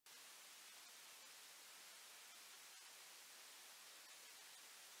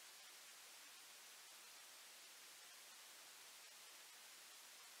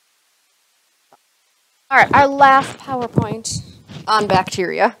All right, our last PowerPoint on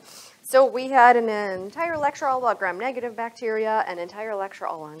bacteria. So we had an entire lecture all about gram-negative bacteria, an entire lecture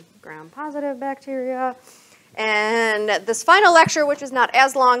all on gram-positive bacteria, and this final lecture, which is not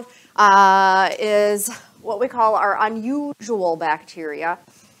as long, is what we call our unusual bacteria.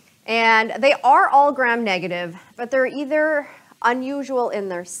 And they are all gram-negative, but they're either unusual in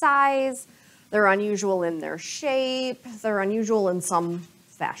their size, they're unusual in their shape, they're unusual in some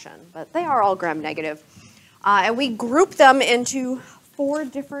fashion, but they are all gram-negative. And we group them into 4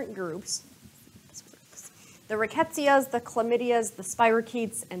 different groups. The rickettsias, the chlamydias, the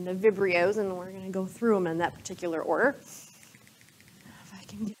spirochetes, and the vibrios, and we're going to go through them in that particular order. If I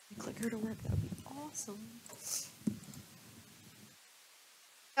can get the clicker to work, that would be awesome.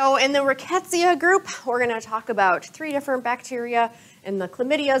 So in the rickettsia group, we're going to talk about 3 different bacteria. In the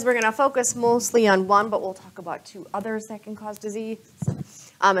chlamydias, we're going to focus mostly on 1, but we'll talk about 2 others that can cause disease.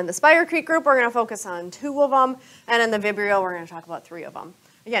 In the spirochete group, we're going to focus on 2 of them, and in the vibrio, we're going to talk about 3 of them.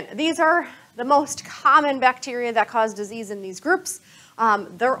 Again, these are the most common bacteria that cause disease in these groups.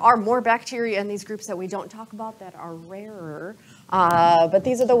 There are more bacteria in these groups that we don't talk about that are rarer, but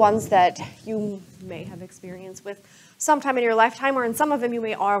these are the ones that you may have experience with sometime in your lifetime, or in some of them you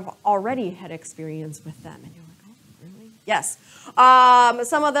may have already had experience with them. And you're like, oh, really? Yes.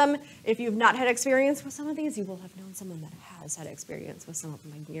 Some of them, if you've not had experience with some of these, you will have known someone that has had experience with some of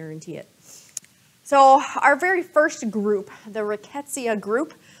them, I guarantee it. So our very first group, the rickettsia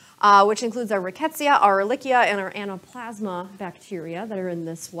group, which includes our rickettsia, our ehrlichia, and our anaplasma bacteria that are in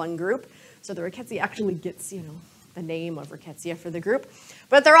this one group. So the rickettsia actually gets, the name of rickettsia for the group.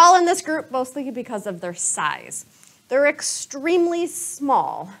 But they're all in this group mostly because of their size. They're extremely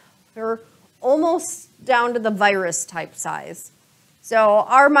small. They're almost down to the virus type size. So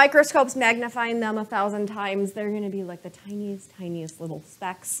our microscopes magnifying them 1,000 times, they're going to be like the tiniest, tiniest little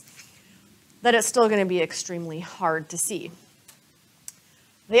specks that it's still going to be extremely hard to see.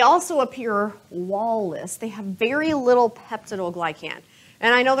 They also appear wall-less. They have very little peptidoglycan.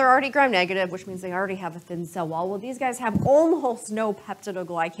 And I know they're already gram-negative, which means they already have a thin cell wall. Well, these guys have almost no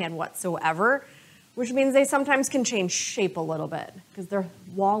peptidoglycan whatsoever, which means they sometimes can change shape a little bit because their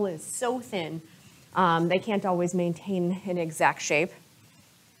wall is so thin, they can't always maintain an exact shape.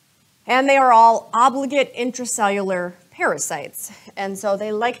 And they are all obligate intracellular parasites. And so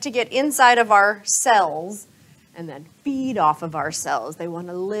they like to get inside of our cells and then feed off of our cells. They want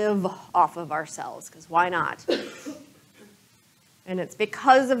to live off of our cells, because why not? And it's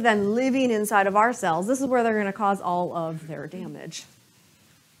because of them living inside of our cells, this is where they're going to cause all of their damage.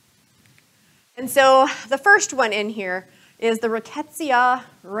 And so the first one in here is the Rickettsia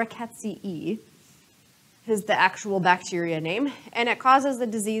rickettsii, is the actual bacteria name, and it causes the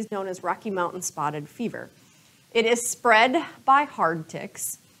disease known as Rocky Mountain spotted fever. It is spread by hard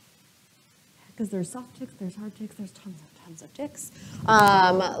ticks, because there's soft ticks, there's hard ticks, there's tons of ticks.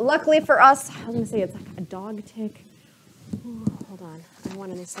 Luckily for us, I was going to say it's like a dog tick. Ooh, hold on, I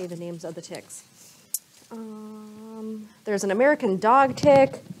wanted to say the names of the ticks. There's an American dog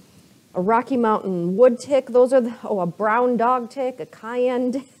tick, a Rocky Mountain wood tick, those are a brown dog tick, a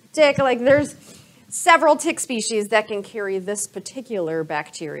cayenne tick, like there's several tick species that can carry this particular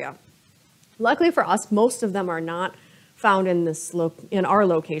bacteria. Luckily for us, most of them are not found in in our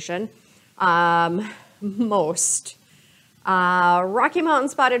location. Most. Rocky Mountain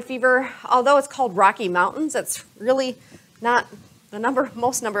spotted fever, although it's called Rocky Mountains, it's really not,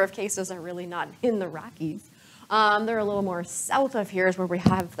 most number of cases are really not in the Rockies. They're a little more south of here is where we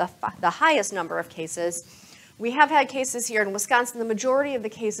have the highest number of cases. We have had cases here in Wisconsin. The majority of the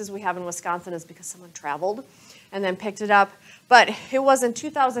cases we have in Wisconsin is because someone traveled and then picked it up. But it was in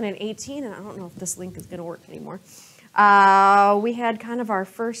 2018, and I don't know if this link is going to work anymore. We had kind of our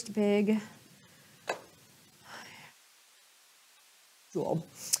first big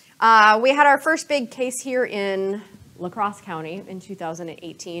we had our first big case here in La Crosse County in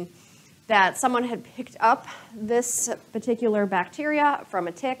 2018 that someone had picked up this particular bacteria from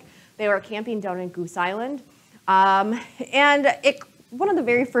a tick. They were camping down in Goose Island. And one of the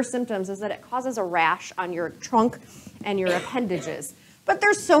very first symptoms is that it causes a rash on your trunk and your appendages. But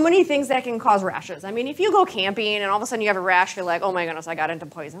there's so many things that can cause rashes. I mean, if you go camping and all of a sudden you have a rash, you're like, oh my goodness, I got into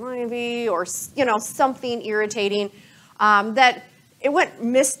poison ivy or, something irritating, that it went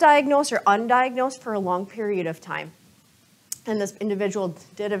misdiagnosed or undiagnosed for a long period of time. And this individual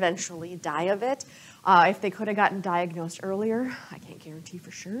did eventually die of it. If they could have gotten diagnosed earlier, I can't guarantee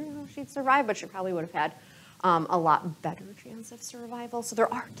for sure she'd survive, but she probably would have had a lot better chance of survival. So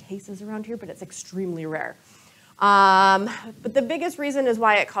there are cases around here, but it's extremely rare. But the biggest reason is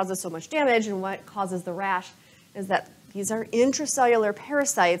why it causes so much damage and what causes the rash is that These are intracellular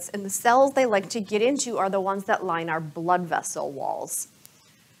parasites, and the cells they like to get into are the ones that line our blood vessel walls.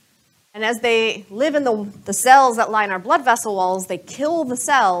 And as they live in the cells that line our blood vessel walls, they kill the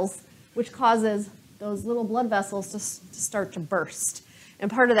cells, which causes those little blood vessels to start to burst. And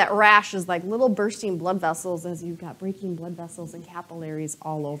part of that rash is like little bursting blood vessels as you've got breaking blood vessels and capillaries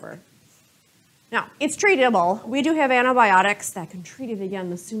all over. Now, it's treatable. We do have antibiotics that can treat it. Again,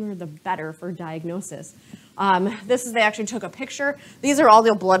 the sooner the better for diagnosis. They actually took a picture. These are all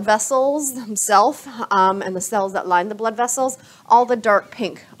the blood vessels themselves and the cells that line the blood vessels. All the dark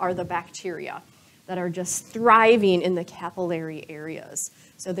pink are the bacteria that are just thriving in the capillary areas.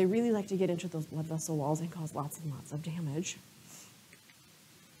 So they really like to get into those blood vessel walls and cause lots and lots of damage.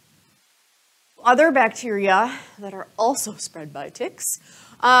 Other bacteria that are also spread by ticks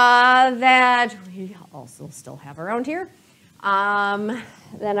that we also still have around here,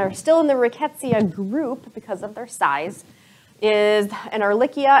 that are still in the Rickettsia group because of their size, is an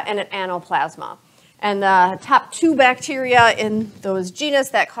Ehrlichia and an Anaplasma. And the top two bacteria in those genus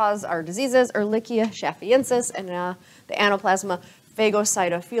that cause our diseases, Ehrlichia schaffiensis and the Anaplasma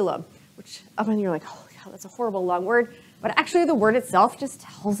phagocytophilum, which up in you're like, oh God, that's a horrible long word. But actually the word itself just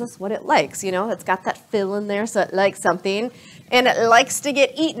tells us what it likes, you know? It's got that fill in there, so it likes something. And it likes to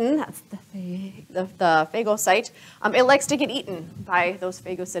get eaten, that's the phagocyte. It likes to get eaten by those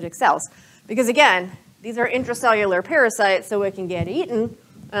phagocytic cells. Because again, these are intracellular parasites, so it can get eaten,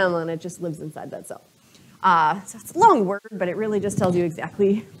 and then it just lives inside that cell. So it's a long word, but it really just tells you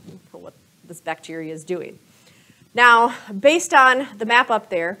exactly what this bacteria is doing. Now, based on the map up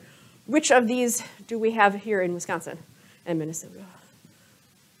there, which of these do we have here in Wisconsin and Minnesota?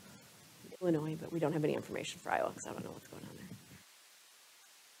 Illinois, but we don't have any information for Iowa because I don't know what's going on there.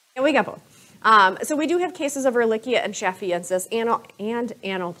 And we got both. So we do have cases of Ehrlichia and schaffiensis and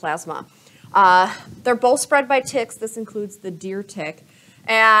Anaplasma. They're both spread by ticks. This includes the deer tick.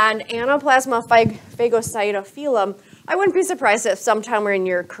 And Anaplasma phagocytophilum, I wouldn't be surprised if sometime in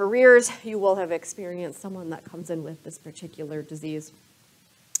your careers you will have experienced someone that comes in with this particular disease.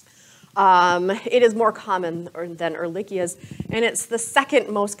 It is more common than Ehrlichia's, and it's the second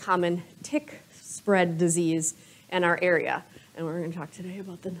most common tick spread disease in our area. And we're going to talk today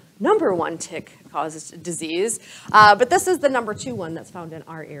about the number one tick-caused disease. But this is the number two one that's found in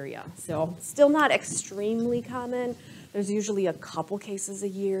our area. So still not extremely common. There's usually a couple cases a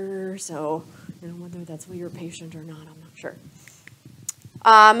year. So you know, whether that's your patient or not, I'm not sure.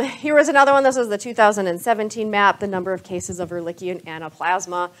 Here was another one. This is the 2017 map, the number of cases of Ehrlichia and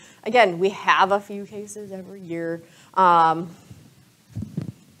Anaplasma. Again, we have a few cases every year, but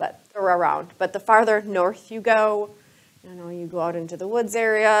they're around. But the farther north you go, you know, you go out into the woods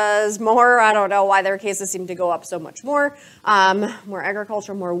areas more. I don't know why their cases seem to go up so much more. More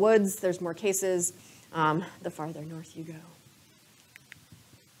agriculture, more woods, there's more cases the farther north you go.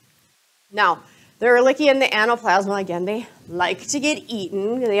 Now, the Ehrlichia and the Anaplasma, again, they like to get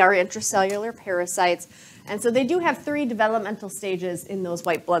eaten. They are intracellular parasites. And so they do have three developmental stages in those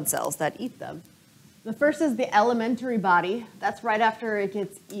white blood cells that eat them. The first is the elementary body. That's right after it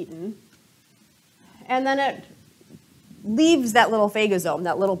gets eaten. And then it leaves that little phagosome,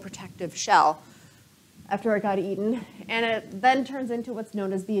 that little protective shell, after it got eaten. And it then turns into what's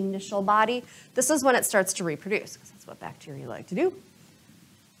known as the initial body. This is when it starts to reproduce, because that's what bacteria like to do.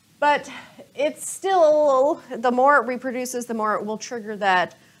 But it's still, the more it reproduces, the more it will trigger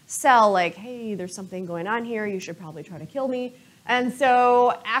that cell, like, hey, there's something going on here, you should probably try to kill me. And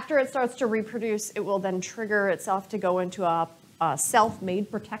so after it starts to reproduce, it will then trigger itself to go into a self-made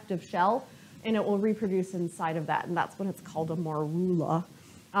protective shell, and it will reproduce inside of that, and that's when it's called a morula.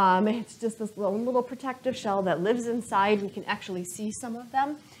 It's just this little protective shell that lives inside. We can actually see some of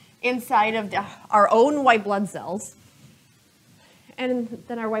them inside of our own white blood cells. And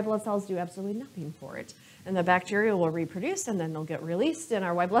then our white blood cells do absolutely nothing for it. And the bacteria will reproduce, and then they'll get released, and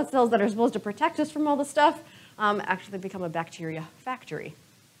our white blood cells that are supposed to protect us from all the stuff actually become a bacteria factory.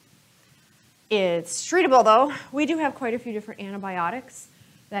 It's treatable, though. We do have quite a few different antibiotics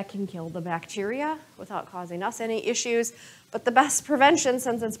that can kill the bacteria without causing us any issues. But the best prevention,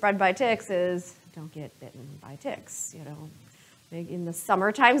 since it's spread by ticks, is don't get bitten by ticks. You know, in the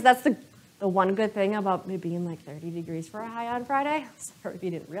summer times, that's the one good thing about it being like 30 degrees for a high on Friday, sorry if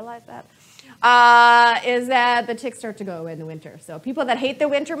you didn't realize that, is that the ticks start to go away in the winter. So people that hate the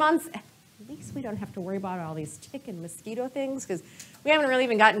winter months, at least we don't have to worry about all these tick and mosquito things, because we haven't really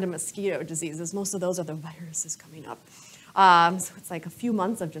even gotten to mosquito diseases. Most of those are the viruses coming up. So it's like a few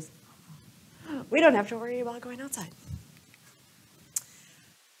months of just, we don't have to worry about going outside.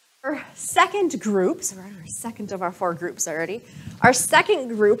 Our second group, so we're on our second of our 4 groups already. Our second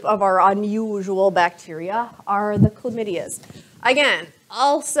group of our unusual bacteria are the chlamydias. Again,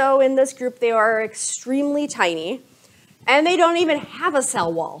 also in this group, they are extremely tiny, and they don't even have a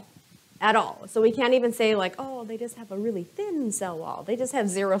cell wall at all. So we can't even say like, oh, they just have a really thin cell wall. They just have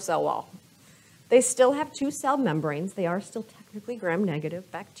 0 cell wall. They still have 2 cell membranes. They are still technically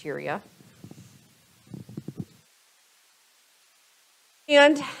gram-negative bacteria.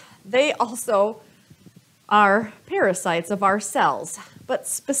 And they also are parasites of our cells, but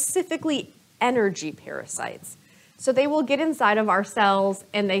specifically energy parasites. So they will get inside of our cells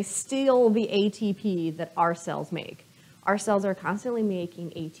and they steal the ATP that our cells make. Our cells are constantly making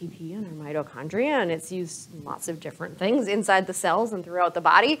ATP in our mitochondria, and it's used in lots of different things inside the cells and throughout the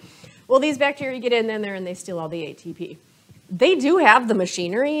body. Well, these bacteria get in there and they steal all the ATP. They do have the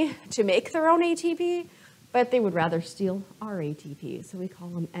machinery to make their own ATP, but they would rather steal our ATP, so we call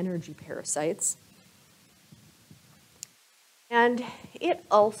them energy parasites. And it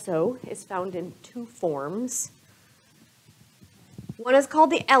also is found in 2 forms. One is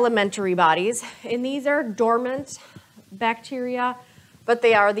called the elementary bodies, and these are dormant bacteria, but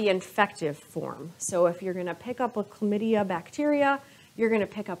they are the infective form. So if you're going to pick up a chlamydia bacteria, you're going to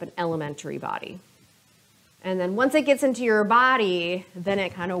pick up an elementary body. And then once it gets into your body, then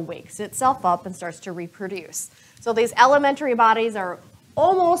it kind of wakes itself up and starts to reproduce. So these elementary bodies are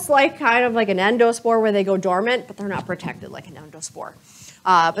almost like kind of like an endospore where they go dormant, but they're not protected like an endospore.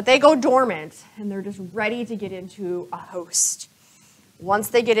 But they go dormant and they're just ready to get into a host. Once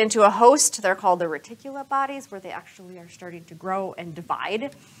they get into a host, they're called the reticulate bodies, where they actually are starting to grow and divide.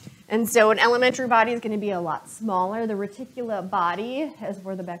 And so an elementary body is going to be a lot smaller. The reticulate body is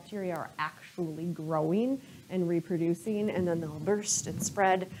where the bacteria are actually growing and reproducing, and then they'll burst and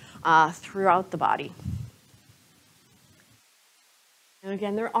spread throughout the body. And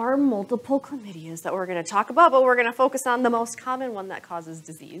again, there are multiple chlamydias that we're going to talk about, but we're going to focus on the most common one that causes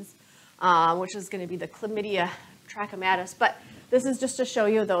disease, which is going to be the chlamydia trachomatis. But this is just to show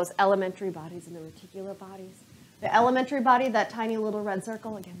you those elementary bodies and the reticulate bodies. The elementary body, that tiny little red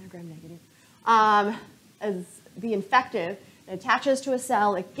circle, again, they're gram-negative, is the infective. It attaches to a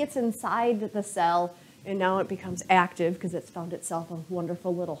cell, it gets inside the cell, and now it becomes active because it's found itself a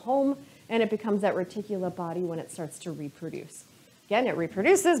wonderful little home, and it becomes that reticulate body when it starts to reproduce. Again, it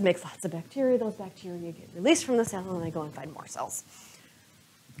reproduces, makes lots of bacteria. Those bacteria get released from the cell, and they go and find more cells.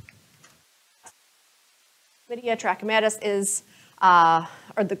 Chlamydia trachomatis is,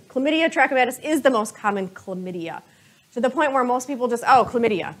 or the Chlamydia trachomatis is the most common chlamydia, to the point where most people just, oh,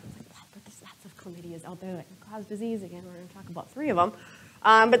 chlamydia. But there's lots of chlamydias out there that can cause disease. Again, we're going to talk about 3 of them.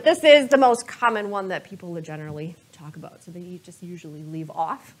 But this is the most common one that people generally talk about. So they just usually leave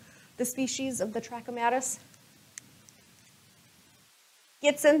off the species of the trachomatis.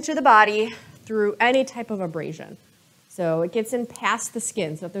 Gets into the body through any type of abrasion. So it gets in past the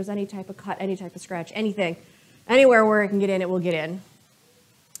skin. So if there's any type of cut, any type of scratch, anything, anywhere where it can get in, it will get in.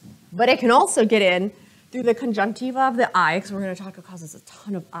 But it can also get in through the conjunctiva of the eye, because we're going to talk, it causes a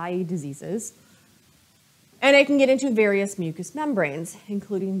ton of eye diseases. And it can get into various mucous membranes,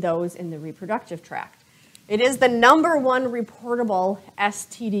 including those in the reproductive tract. It is the #1 reportable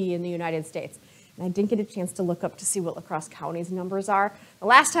STD in the United States. And I didn't get a chance to look up to see what La Crosse County's numbers are. The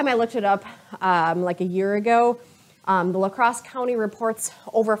last time I looked it up, like a year ago, the La Crosse County reports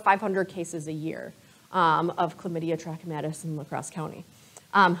over 500 cases a year of chlamydia trachomatis in La Crosse County.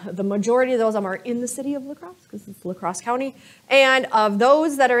 The majority of those are in the city of La Crosse, because it's La Crosse County. And of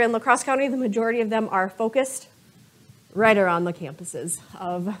those that are in La Crosse County, the majority of them are focused right around the campuses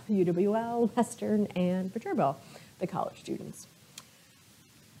of UWL, Western, and Viterbo, the college students.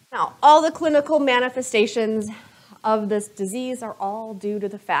 Now, all the clinical manifestations of this disease are all due to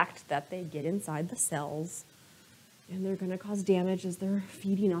the fact that they get inside the cells, and they're going to cause damage as they're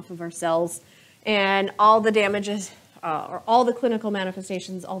feeding off of our cells. And all the damages, or all the clinical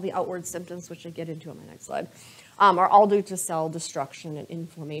manifestations, all the outward symptoms, which I get into on my next slide, are all due to cell destruction and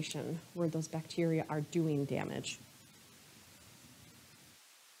inflammation, where those bacteria are doing damage.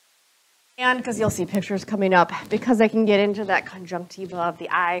 And because you'll see pictures coming up, because they can get into that conjunctiva of the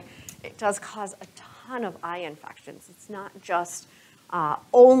eye, it does cause a ton of eye infections. It's not just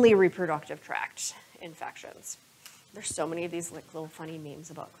only reproductive tract infections. There's so many of these like little funny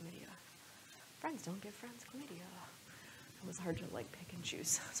names about chlamydia. Friends don't give friends chlamydia. It was hard to like pick and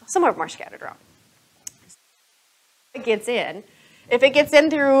choose. So some of them are scattered around. It gets in. If it gets in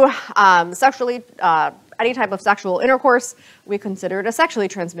through any type of sexual intercourse, we consider it a sexually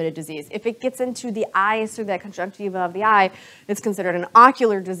transmitted disease. If it gets into the eyes through that conjunctiva of the eye, it's considered an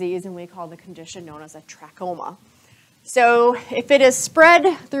ocular disease, and we call the condition known as a trachoma. So if it is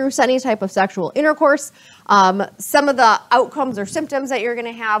spread through any type of sexual intercourse, some of the outcomes or symptoms that you're going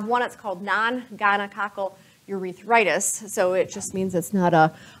to have, one, it's called non-gonococcal urethritis. So it just means it's not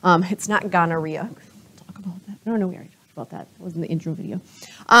gonorrhea. We'll talk about that. No, we already talked about that. That was in the intro video.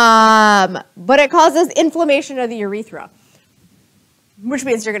 But it causes inflammation of the urethra, which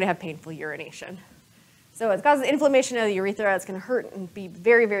means you're going to have painful urination. So it causes inflammation of the urethra. It's going to hurt and be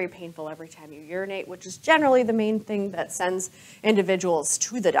very, very painful every time you urinate, which is generally the main thing that sends individuals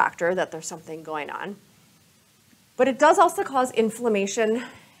to the doctor, that there's something going on. But it does also cause inflammation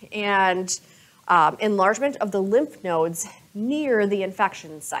and enlargement of the lymph nodes near the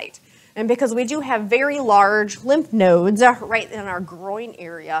infection site. And because we do have very large lymph nodes right in our groin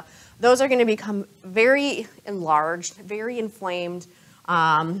area, those are going to become very enlarged, very inflamed,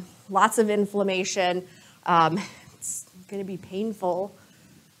 lots of inflammation. It's going to be painful.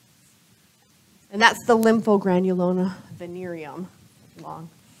 And that's the lymphogranuloma venereum. Long.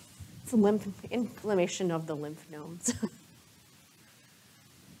 It's inflammation of the lymph nodes.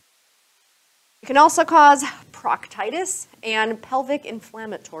 It can also cause proctitis and pelvic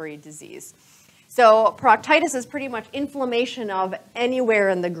inflammatory disease. So proctitis is pretty much inflammation of anywhere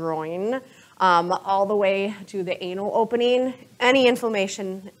in the groin, all the way to the anal opening, any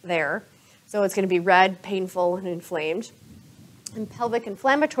inflammation there. So it's going to be red, painful, and inflamed. And pelvic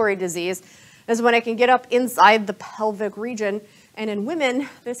inflammatory disease is when it can get up inside the pelvic region, and in women,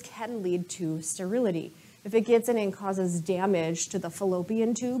 this can lead to sterility. If it gets in and causes damage to the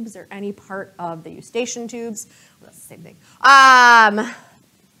fallopian tubes or any part of the eustachian tubes, well, that's the same thing.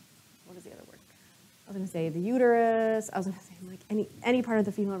 What is the other word? I was going to say the uterus. I was going to say like any part of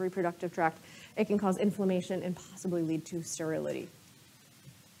the female reproductive tract. It can cause inflammation and possibly lead to sterility.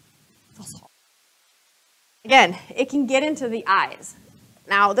 Again, it can get into the eyes.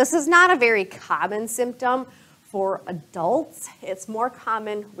 Now, this is not a very common symptom for adults. It's more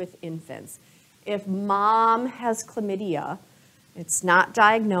common with infants. If mom has chlamydia, it's not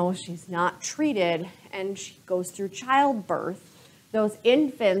diagnosed, she's not treated, and she goes through childbirth, those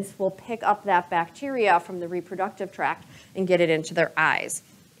infants will pick up that bacteria from the reproductive tract and get it into their eyes.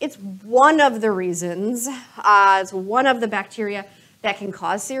 It's one of the reasons, it's one of the bacteria that can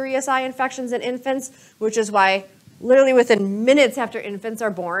cause serious eye infections in infants, which is why literally within minutes after infants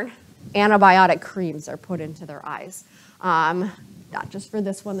are born, antibiotic creams are put into their eyes. Not just for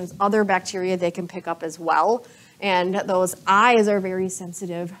this one, there's other bacteria they can pick up as well, and those eyes are very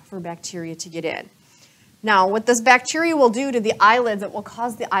sensitive for bacteria to get in. Now, what this bacteria will do to the eyelids, it will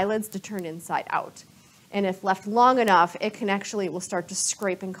cause the eyelids to turn inside out. And if left long enough, it will start to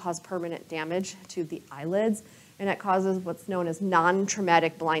scrape and cause permanent damage to the eyelids, and it causes what's known as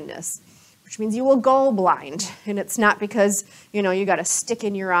non-traumatic blindness, which means you will go blind. And it's not because, you got a stick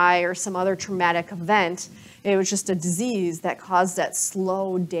in your eye or some other traumatic event. It was just a disease that caused that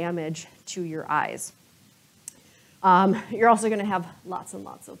slow damage to your eyes. You're also going to have lots and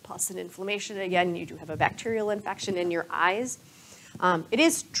lots of pus and inflammation. Again, you do have a bacterial infection in your eyes. It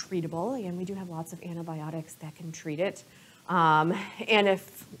is treatable. Again, we do have lots of antibiotics that can treat it. And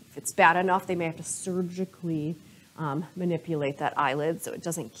if it's bad enough, they may have to surgically manipulate that eyelid so it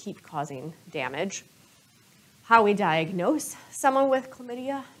doesn't keep causing damage. How we diagnose someone with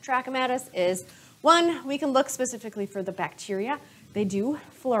chlamydia trachomatis is, one, we can look specifically for the bacteria. They do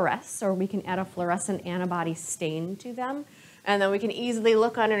fluoresce, or we can add a fluorescent antibody stain to them. And then we can easily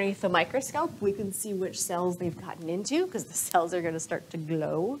look underneath the microscope. We can see which cells they've gotten into, because the cells are going to start to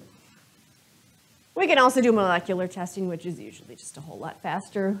glow. We can also do molecular testing, which is usually just a whole lot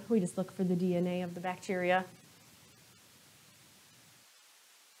faster. We just look for the DNA of the bacteria.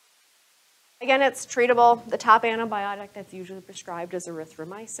 Again, it's treatable. The top antibiotic that's usually prescribed is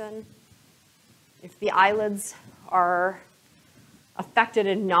erythromycin. If the eyelids are affected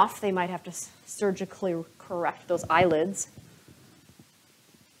enough, they might have to surgically correct those eyelids.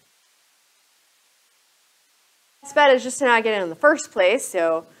 Best bet is just to not get it in the first place.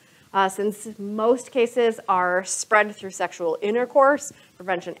 So since most cases are spread through sexual intercourse,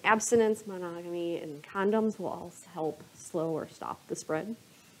 prevention, abstinence, monogamy, and condoms will all help slow or stop the spread.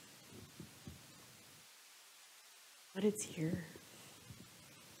 But it's here.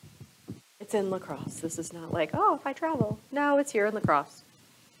 It's in La Crosse. This is not like, oh, if I travel. No, it's here in La Crosse.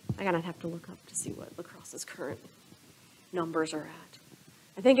 I'm going to have to look up to see what La Crosse's current numbers are at.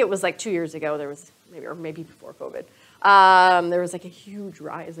 I think it was like 2 years ago, there was, maybe before COVID, there was like a huge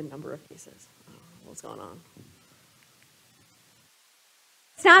rise in number of cases. I don't know what's going on.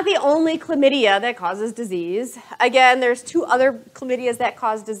 It's not the only chlamydia that causes disease. Again, there's 2 other chlamydias that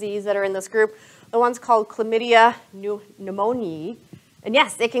cause disease that are in this group. The one's called Chlamydia pneumoniae, And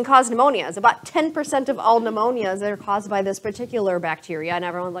yes, it can cause pneumonias. About 10% of all pneumonias are caused by this particular bacteria. And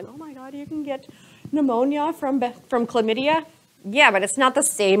everyone's like, oh my God, you can get pneumonia from chlamydia? Yeah, but it's not the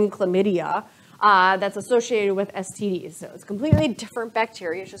same chlamydia that's associated with STDs. So it's completely different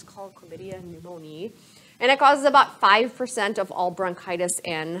bacteria. It's just called Chlamydia pneumoniae. And it causes about 5% of all bronchitis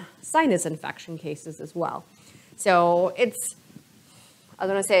and sinus infection cases as well. So it's, I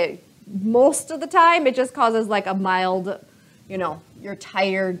was going to say, most of the time it just causes like a mild, you know, you're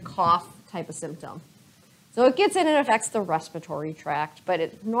tired, cough type of symptom. So it gets in and affects the respiratory tract, but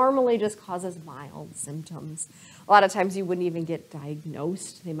it normally just causes mild symptoms. A lot of times you wouldn't even get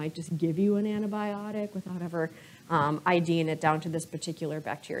diagnosed. They might just give you an antibiotic without ever IDing it down to this particular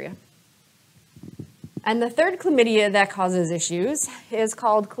bacteria. And the third chlamydia that causes issues is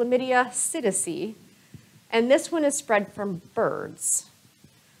called Chlamydia psittaci. And this one is spread from birds,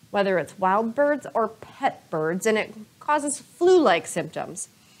 whether it's wild birds or pet birds, and it causes flu-like symptoms.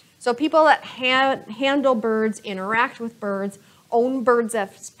 So people that handle birds, interact with birds, own birds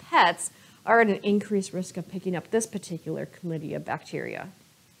as pets are at an increased risk of picking up this particular chlamydia bacteria.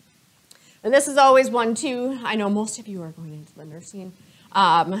 And this is always one too. I know most of you are going into the nursing.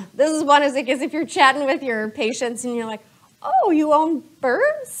 This is one is because if you're chatting with your patients and you're like, oh, you own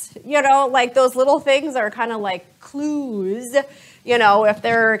birds? You know, like those little things are kind of like clues, you know, if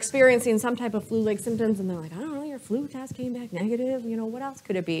they're experiencing some type of flu-like symptoms and they're like, I don't know, your flu test came back negative, you know, what else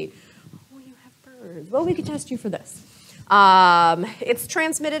could it be? Oh, you have birds. Well, we could test you for this. It's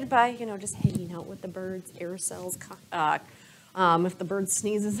transmitted by, you know, just hanging out with the birds, aerosols. If the bird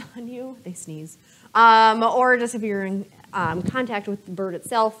sneezes on you, they sneeze. Or just if you're in contact with the bird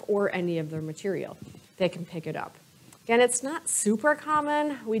itself or any of their material, they can pick it up. Again, it's not super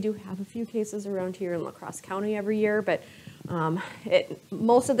common. We do have a few cases around here in La Crosse County every year, but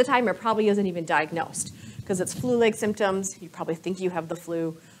most of the time it probably isn't even diagnosed because it's flu-like symptoms. You probably think you have the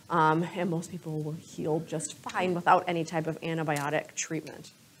flu, and most people will heal just fine without any type of antibiotic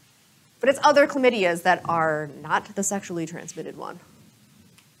treatment. But it's other chlamydias that are not the sexually transmitted one.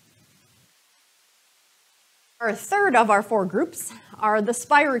 Our third of our four groups are the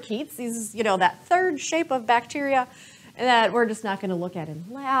spirochetes. These, you know, that third shape of bacteria that we're just not going to look at in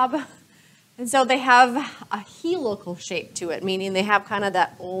lab. And so they have a helical shape to it, meaning they have kind of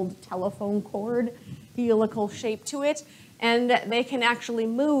that old telephone cord helical shape to it. And they can actually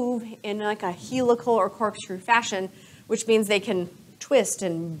move in like a helical or corkscrew fashion, which means they can twist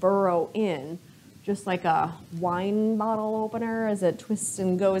and burrow in, just like a wine bottle opener as it twists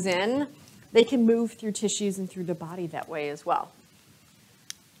and goes in. They can move through tissues and through the body that way as well.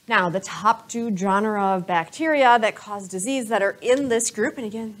 Now, the top two genera of bacteria that cause disease that are in this group, and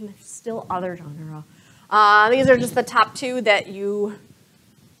again, there's still other genera. These are just the top two that you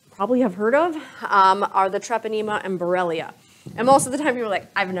probably have heard of, are the Treponema and Borrelia. And most of the time you're like,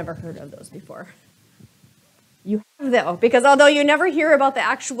 I've never heard of those before. You have though, because although you never hear about the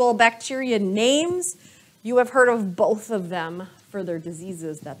actual bacteria names, you have heard of both of them for their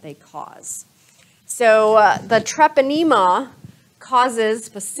diseases that they cause. So the Treponema causes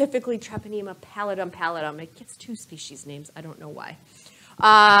specifically Treponema pallidum. It gets two species names, I don't know why.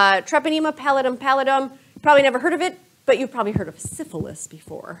 Treponema pallidum, you probably never heard of it, but you've probably heard of syphilis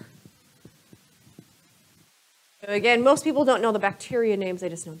before. So again, most people don't know the bacteria names, they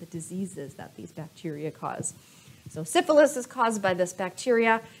just know the diseases that these bacteria cause. So syphilis is caused by this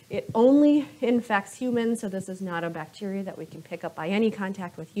bacteria. It only infects humans, so this is not a bacteria that we can pick up by any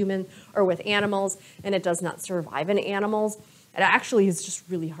contact with humans or with animals, and it does not survive in animals. It actually is just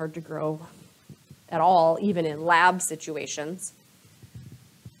really hard to grow at all, even in lab situations.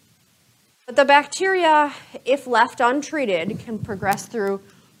 But the bacteria, if left untreated, can progress through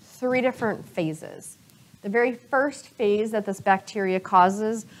 3 different phases. The very first phase that this bacteria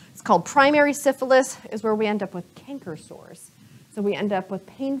causes, it's called primary syphilis, is where we end up with canker sores. So we end up with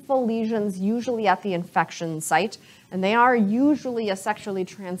painful lesions, usually at the infection site, and they are usually a sexually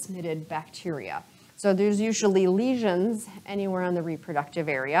transmitted bacteria. So there's usually lesions anywhere in the reproductive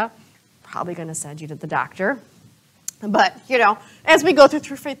area. Probably going to send you to the doctor. But, you know, as we go through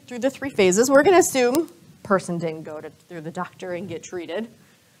the 3 phases, we're going to assume person didn't go through the doctor and get treated.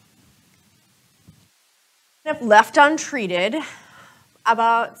 If left untreated,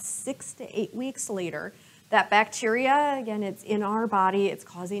 about 6 to 8 weeks later, that bacteria, again, it's in our body, it's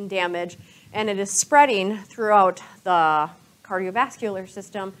causing damage, and it is spreading throughout the cardiovascular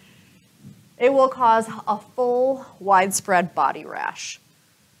system. It will cause a full, widespread body rash.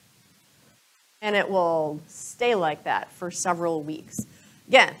 And it will stay like that for several weeks.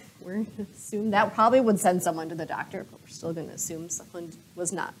 Again, we're going to assume that probably would send someone to the doctor, but we're still going to assume someone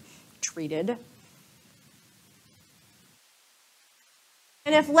was not treated.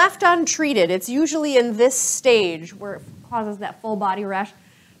 And if left untreated, it's usually in this stage where it causes that full body rash,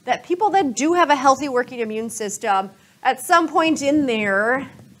 that people that do have a healthy working immune system, at some point in there,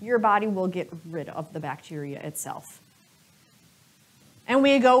 your body will get rid of the bacteria itself. And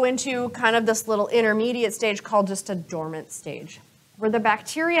we go into kind of this little intermediate stage called just a dormant stage, where the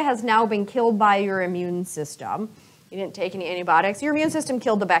bacteria has now been killed by your immune system. You didn't take any antibiotics. Your immune system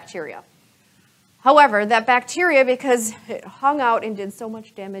killed the bacteria. However, that bacteria, because it hung out and did so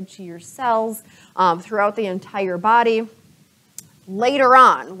much damage to your cells throughout the entire body, later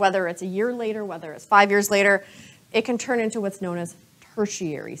on, whether it's a year later, whether it's 5 years later, it can turn into what's known as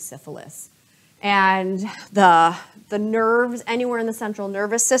tertiary syphilis. And the nerves, anywhere in the central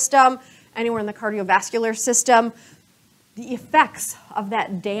nervous system, anywhere in the cardiovascular system, the effects of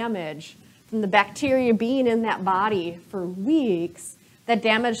that damage from the bacteria being in that body for weeks, that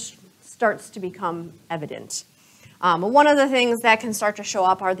damage starts to become evident. One of the things that can start to show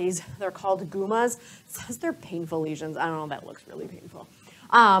up are these, they're called gumas. It says they're painful lesions. I don't know, that looks really painful.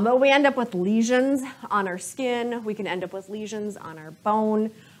 But we end up with lesions on our skin. We can end up with lesions on our bone.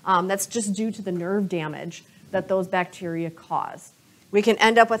 That's just due to the nerve damage that those bacteria cause. We can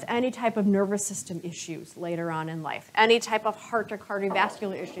end up with any type of nervous system issues later on in life, any type of heart or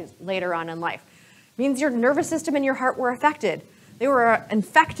cardiovascular issues later on in life. It means your nervous system and your heart were affected. They were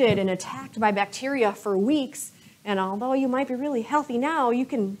infected and attacked by bacteria for weeks, and although you might be really healthy now, you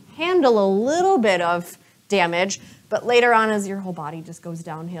can handle a little bit of damage, but later on as your whole body just goes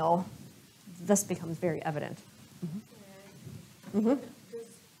downhill, this becomes very evident. Mm-hmm. Mm-hmm.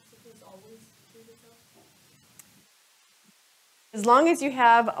 As long as you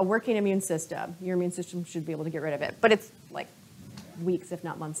have a working immune system, your immune system should be able to get rid of it, but it's like weeks, if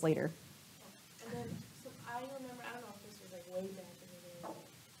not months later. And then, so I remember, I don't know if this was like way back in the day,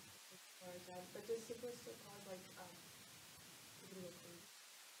 but does syphilis still cause like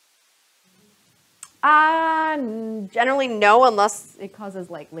generally no, unless it causes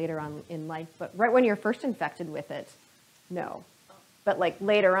like later on in life, but right when you're first infected with it, no. But like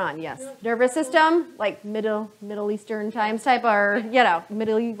later on, yes. Nervous system, like Middle Eastern times type, or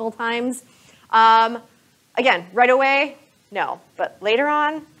medieval times. Again, right away, no. But later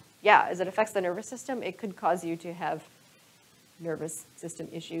on, yeah, as it affects the nervous system, it could cause you to have nervous system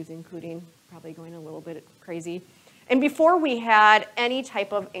issues, including probably going a little bit crazy. And before we had any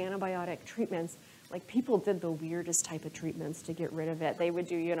type of antibiotic treatments, like people did the weirdest type of treatments to get rid of it. They would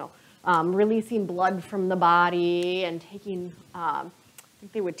do, releasing blood from the body and taking, I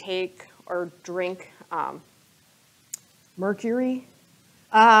think they would take or drink mercury.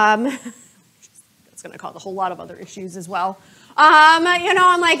 That's going to cause a whole lot of other issues as well. I'm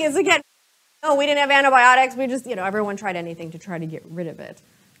like, is it getting, no, we didn't have antibiotics. We just, everyone tried anything to try to get rid of it.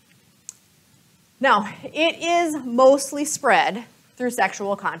 Now, it is mostly spread through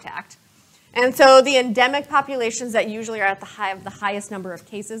sexual contact. And so the endemic populations that usually are at the highest number of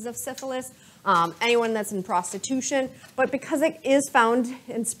cases of syphilis, anyone that's in prostitution, but because it is found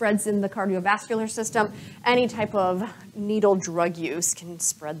and spreads in the cardiovascular system, any type of needle drug use can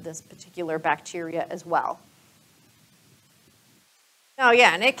spread this particular bacteria as well. Now,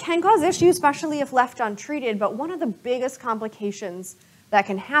 yeah, and it can cause issues, especially if left untreated, but one of the biggest complications that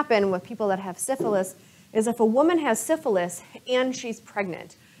can happen with people that have syphilis is if a woman has syphilis and she's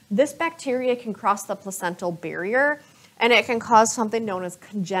pregnant. This bacteria can cross the placental barrier, and it can cause something known as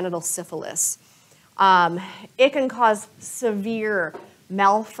congenital syphilis. It can cause severe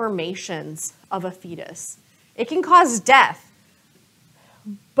malformations of a fetus. It can cause death,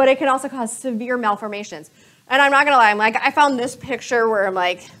 but it can also cause severe malformations. And I'm not gonna lie, I found this picture where I'm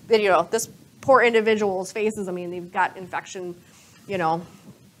like, this poor individual's faces, they've got infection,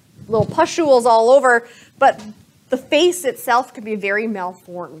 little pustules all over, but the face itself can be very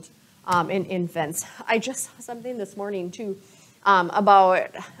malformed in infants. I just saw something this morning too about,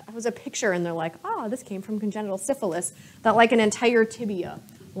 it was a picture and they're like, oh, this came from congenital syphilis, that like an entire tibia,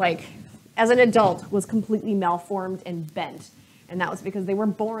 like as an adult, was completely malformed and bent. And that was because they were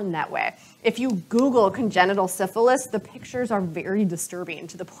born that way. If you Google congenital syphilis, the pictures are very disturbing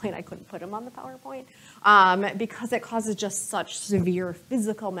to the point I couldn't put them on the PowerPoint because it causes just such severe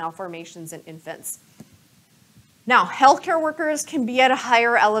physical malformations in infants. Now, healthcare workers can be at a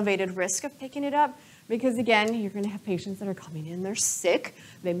higher elevated risk of picking it up because, again, you're going to have patients that are coming in, they're sick,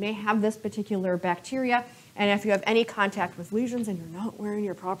 they may have this particular bacteria, and if you have any contact with lesions and you're not wearing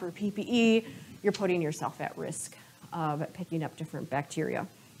your proper PPE, you're putting yourself at risk of picking up different bacteria.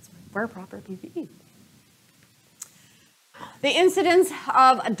 So wear proper PPE. The incidence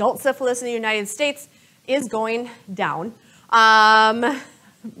of adult syphilis in the United States is going down.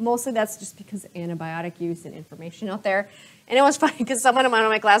 Mostly that's just because of antibiotic use and information out there. And it was funny because someone in one of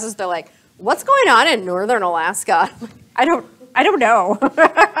my classes, they're like, what's going on in northern Alaska? I'm like, I don't know.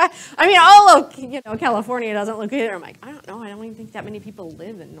 I mean, all of California doesn't look either. I'm like, I don't know. I don't even think that many people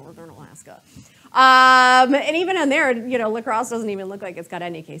live in northern Alaska. And even in there, La Crosse doesn't even look like it's got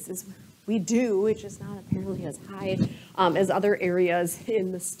any cases. We do, it's just not apparently as high as other areas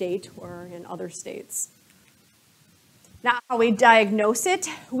in the state or in other states. Now, how we diagnose it,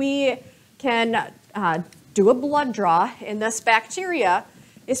 we can do a blood draw, and this bacteria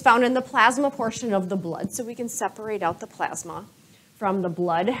is found in the plasma portion of the blood, so we can separate out the plasma from the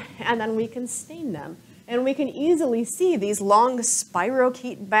blood, and then we can stain them. And we can easily see these long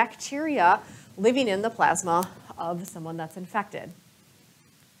spirochete bacteria living in the plasma of someone that's infected.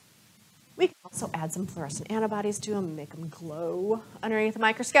 We can also add some fluorescent antibodies to them, make them glow underneath the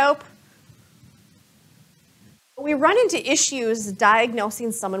microscope. We run into issues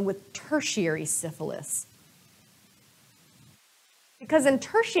diagnosing someone with tertiary syphilis. Because in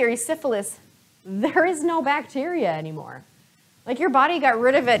tertiary syphilis, there is no bacteria anymore. Like your body got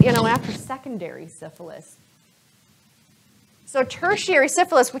rid of it, after secondary syphilis. So tertiary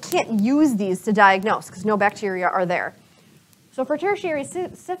syphilis, we can't use these to diagnose because no bacteria are there. So for tertiary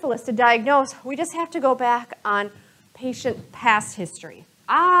syphilis to diagnose, we just have to go back on patient past history.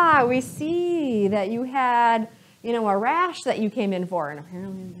 We see that you had, a rash that you came in for, and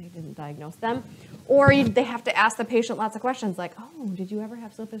apparently they didn't diagnose them. Or they have to ask the patient lots of questions like, oh, did you ever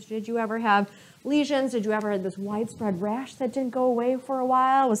have syphilis? Did you ever have lesions? Did you ever have this widespread rash that didn't go away for a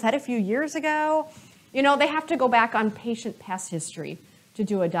while? Was that a few years ago? They have to go back on patient past history to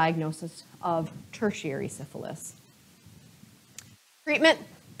do a diagnosis of tertiary syphilis. Treatment,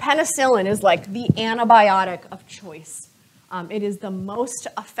 penicillin is like the antibiotic of choice. It is the most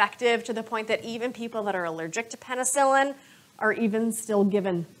effective to the point that even people that are allergic to penicillin are even still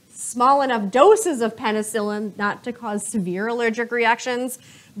given small enough doses of penicillin not to cause severe allergic reactions,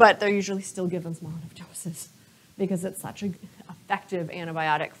 but they're usually still given small enough doses because it's such an effective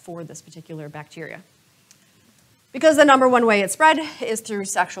antibiotic for this particular bacteria. Because the number one way it's spread is through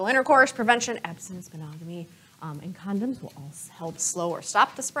sexual intercourse, prevention, abstinence, monogamy, and condoms will all help slow or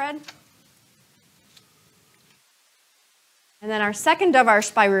stop the spread. And then our second of our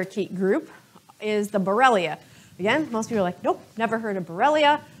spirochete group is the Borrelia. Again, most people are like, nope, never heard of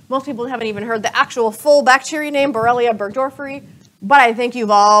Borrelia. Most people haven't even heard the actual full bacteria name, Borrelia burgdorferi. But I think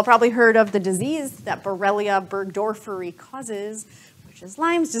you've all probably heard of the disease that Borrelia burgdorferi causes, which is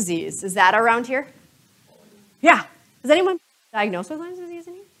Lyme's disease. Is that around here? Yeah. Is anyone diagnosed with Lyme's disease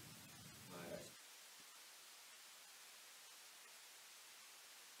in here?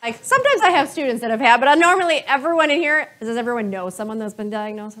 Like, sometimes I have students that have had, but normally everyone in here, does everyone know someone that's been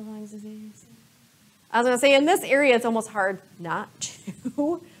diagnosed with Lyme's disease? I was going to say, in this area, it's almost hard not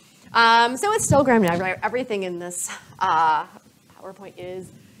to. So it's still gram-negative. Everything in this PowerPoint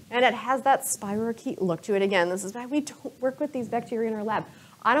is, and it has that spirochete look to it. Again, this is why we don't work with these bacteria in our lab.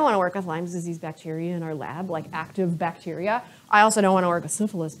 I don't want to work with Lyme's disease bacteria in our lab, like active bacteria. I also don't want to work with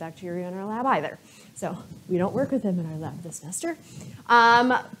syphilis bacteria in our lab either. So we don't work with them in our lab this semester.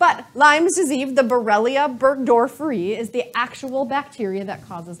 But Lyme's disease, the Borrelia burgdorferi, is the actual bacteria that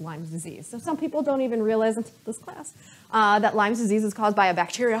causes Lyme's disease. So some people don't even realize until this class that Lyme's disease is caused by a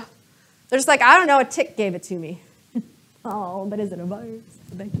bacteria. They're just like, I don't know, a tick gave it to me. Oh, but is it a virus?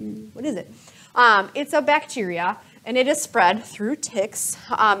 A bacteria? What is it? It's a bacteria, and it is spread through ticks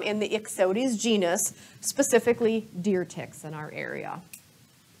in the Ixodes genus, specifically deer ticks in our area.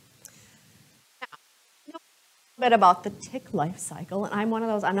 Bit about the tick life cycle, and I'm one of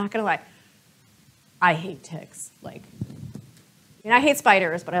those, I'm not gonna lie, I hate ticks. Like, I hate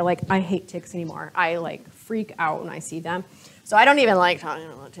spiders, but I hate ticks anymore. I freak out when I see them. So I don't even like talking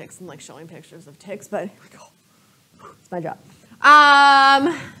about ticks and showing pictures of ticks, but here we go. It's my job.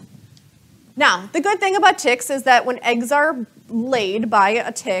 Now, the good thing about ticks is that when eggs are laid by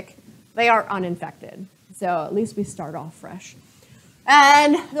a tick, they are uninfected. So at least we start off fresh.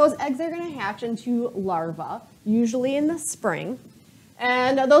 And those eggs are going to hatch into larvae, usually in the spring.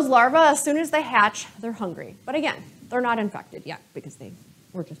 And those larvae, as soon as they hatch, they're hungry. But again, they're not infected yet because they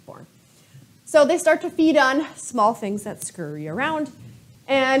were just born. So they start to feed on small things that scurry around.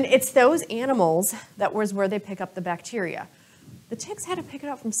 And it's those animals that was where they pick up the bacteria. The ticks had to pick it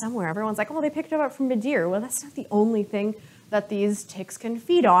up from somewhere. Everyone's like, oh, they picked it up from a deer. Well, that's not the only thing that these ticks can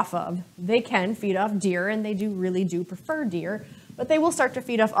feed off of. They can feed off deer, and they really do prefer deer. But they will start to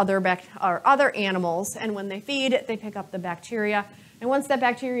feed off other animals, and when they feed, they pick up the bacteria. And once that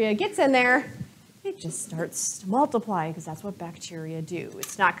bacteria gets in there, it just starts to multiply, because that's what bacteria do.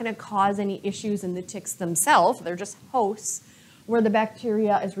 It's not going to cause any issues in the ticks themselves. They're just hosts where the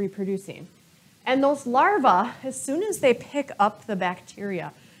bacteria is reproducing. And those larvae, as soon as they pick up the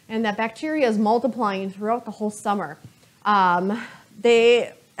bacteria, and that bacteria is multiplying throughout the whole summer, as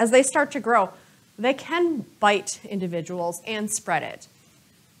they start to grow, they can bite individuals and spread it.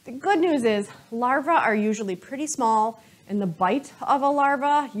 The good news is larvae are usually pretty small, and the bite of a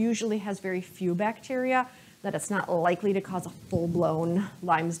larva usually has very few bacteria, that it's not likely to cause a full-blown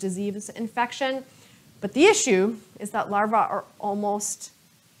Lyme's disease infection. But the issue is that larvae are almost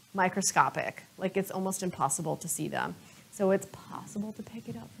microscopic, like it's almost impossible to see them. So it's possible to pick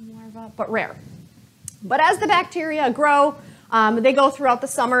it up from larvae, but rare. But as the bacteria grow, they go throughout the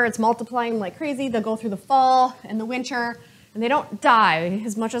summer, it's multiplying like crazy, they'll go through the fall and the winter, and they don't die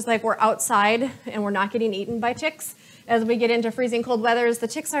as much as like we're outside and we're not getting eaten by ticks. As we get into freezing cold weathers, the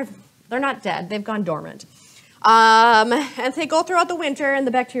ticks they're not dead, they've gone dormant. And they go throughout the winter and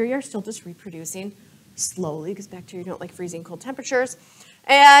the bacteria are still just reproducing slowly because bacteria don't like freezing cold temperatures.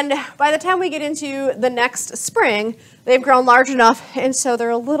 And by the time we get into the next spring, they've grown large enough, and so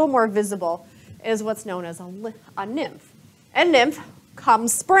they're a little more visible, is what's known as a nymph. And nymph, come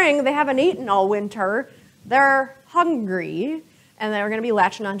spring, they haven't eaten all winter, they're hungry, and they're going to be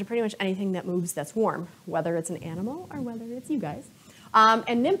latching on to pretty much anything that moves that's warm, whether it's an animal or whether it's you guys.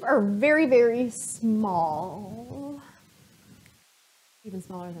 And nymph are very, very small, even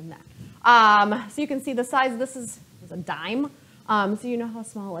smaller than that. So you can see the size, this is a dime. So you know how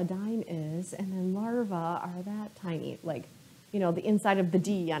small a dime is, and then larvae are that tiny, like, you know, the inside of the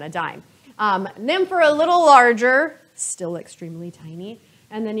D on a dime. Nymph are a little larger, still extremely tiny,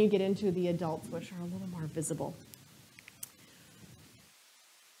 and then you get into the adults, which are a little more visible.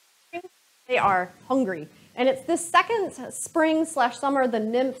 They are hungry, and it's this second spring/summer, the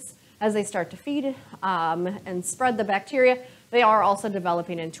nymphs, as they start to feed and spread the bacteria, they are also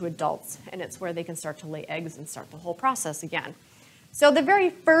developing into adults, and it's where they can start to lay eggs and start the whole process again. So the very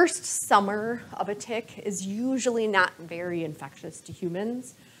first summer of a tick is usually not very infectious to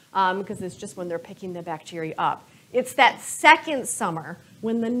humans because it's just when they're picking the bacteria up. It's that second summer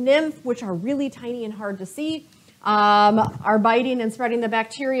when the nymph, which are really tiny and hard to see, are biting and spreading the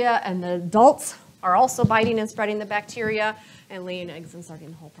bacteria, and the adults are also biting and spreading the bacteria and laying eggs and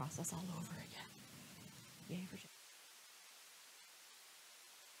starting the whole process all over again. Yay for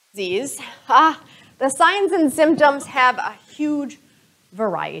disease. The signs and symptoms have a huge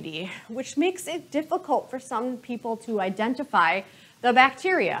variety, which makes it difficult for some people to identify the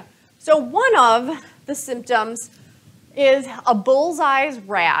bacteria. So one of the symptoms is a bullseye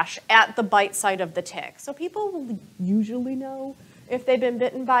rash at the bite site of the tick. So people will usually know if they've been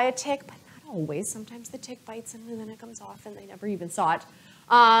bitten by a tick, but not always. Sometimes the tick bites and then it comes off and they never even saw it.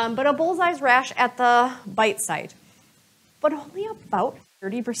 But a bullseye rash at the bite site. But only about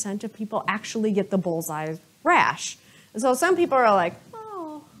 30% of people actually get the bullseye rash. And so some people are like,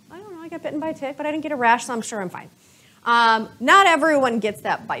 oh, I don't know, I got bitten by a tick, but I didn't get a rash, so I'm sure I'm fine. Not everyone gets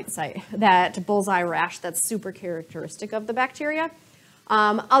that bite site, that bullseye rash that's super characteristic of the bacteria.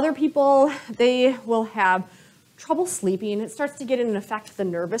 Other people, they will have trouble sleeping. It starts to get in and affect the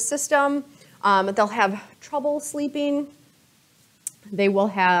nervous system. They'll have trouble sleeping. They will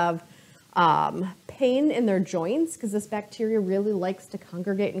have pain in their joints because this bacteria really likes to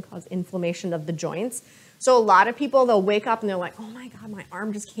congregate and cause inflammation of the joints. So a lot of people, they'll wake up and they're like, oh my God, my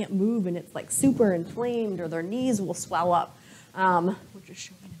arm just can't move, and it's like super inflamed, or their knees will swell up, which is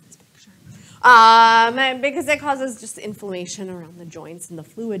showing in this picture. Because it causes just inflammation around the joints and the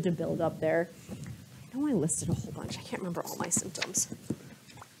fluid to build up there. I know I listed a whole bunch. I can't remember all my symptoms.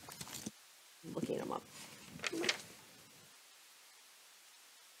 I'm looking them up.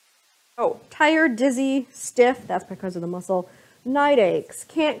 Oh, tired, dizzy, stiff, that's because of the muscle. Night aches,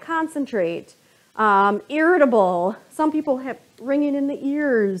 can't concentrate, irritable. Some people have ringing in the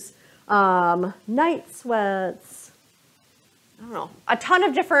ears, night sweats. I don't know, a ton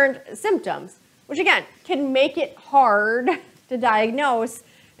of different symptoms, which again, can make it hard to diagnose.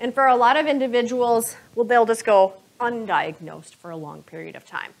 And for a lot of individuals, well, they'll just go undiagnosed for a long period of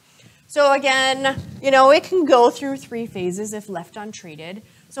time. So again, you know, it can go through 3 phases if left untreated.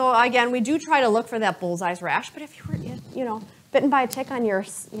 So again, we do try to look for that bullseye rash, but if you were, you know, bitten by a tick on your,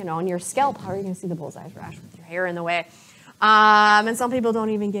 on your scalp, how are you going to see the bullseye rash with your hair in the way? And some people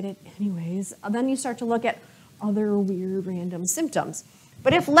don't even get it anyways. Then you start to look at other weird random symptoms.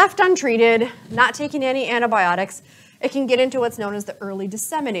 But if left untreated, not taking any antibiotics, it can get into what's known as the early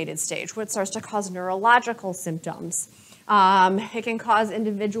disseminated stage, which starts to cause neurological symptoms. It can cause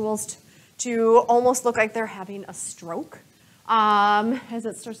individuals to almost look like they're having a stroke. As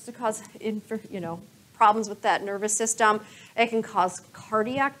it starts to cause, problems with that nervous system. It can cause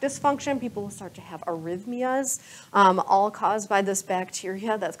cardiac dysfunction. People will start to have arrhythmias, all caused by this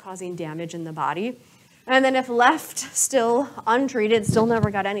bacteria that's causing damage in the body. And then if left still untreated, still never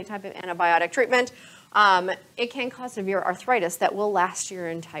got any type of antibiotic treatment, it can cause severe arthritis that will last your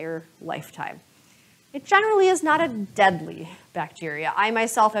entire lifetime. It generally is not a deadly bacteria. I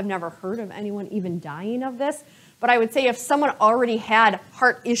myself have never heard of anyone even dying of this, but I would say if someone already had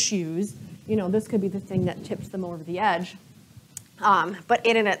heart issues, you know, this could be the thing that tips them over the edge. But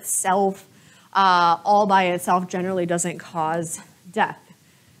it in itself, all by itself, generally doesn't cause death.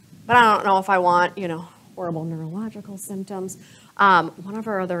 But I don't know if I want, you know, horrible neurological symptoms. One of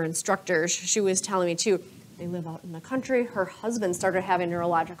our other instructors, she was telling me too, they live out in the country. Her husband started having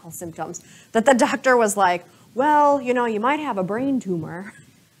neurological symptoms that the doctor was like, well, you know, you might have a brain tumor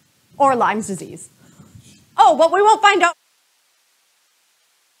or Lyme's disease. Oh, but we won't find out.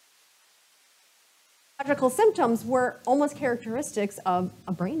 Neurological symptoms were almost characteristics of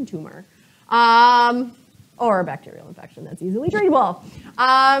a brain tumor or a bacterial infection that's easily treatable.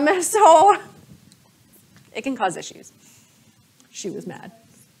 So it can cause issues. She was mad.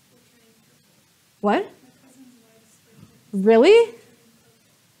 What? Really?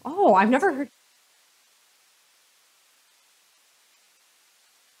 Oh, I've never heard.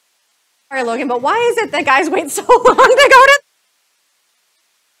 Sorry, Logan, but why is it that guys wait so long to go to?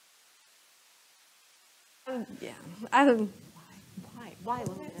 Yeah, why,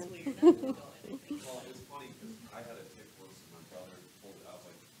 Logan? Well, it's funny because I had a tick once and my brother pulled it out,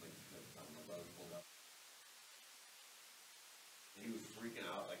 my brother pulled it out. And he was freaking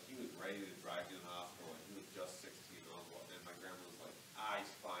out, like he was ready to drive me to the hospital, and he was just 16 and my grandma was like,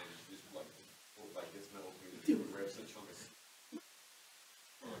 he's fine, and she just pulled like this metal thing and he rips a chunk of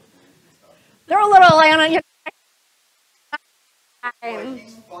They're a little like, on like, he's fine, and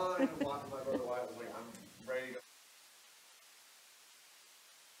walking my brother away, I was like, I'm ready to go.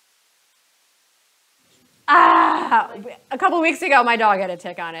 A couple weeks ago, my dog had a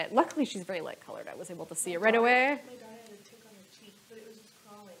tick on it. Luckily, she's very light colored. I was able to see it right away. My daughter had a tick on her cheek, but it was just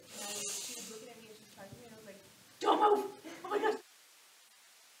crawling. And she was looking at me and she was talking to me, and I was like, don't move! Oh my gosh!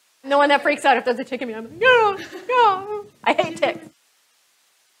 No one that freaks out if there's a tick in me. I'm like, no, no. I hate ticks.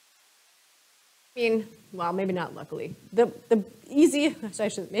 I mean, well, maybe not luckily. The easy,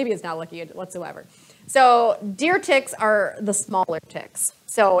 maybe it's not lucky whatsoever. So deer ticks are the smaller ticks.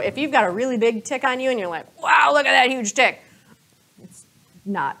 So if you've got a really big tick on you and you're like, wow, look at that huge tick. It's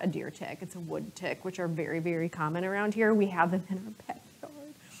not a deer tick, it's a wood tick, which are very, very common around here. We have them in our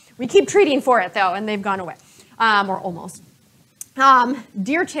backyard. We keep treating for it though, and they've gone away, or almost.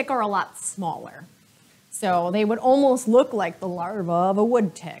 Deer tick are a lot smaller. So they would almost look like the larva of a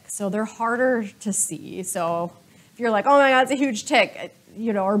wood tick. So they're harder to see. So if you're like, oh my God, it's a huge tick,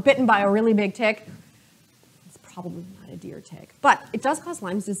 you know, or bitten by a really big tick, it's probably not a deer tick. But it does cause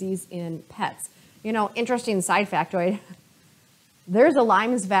Lyme's disease in pets. You know, interesting side factoid, there's a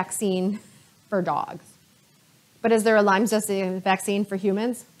Lyme's vaccine for dogs. But is there a Lyme's disease vaccine for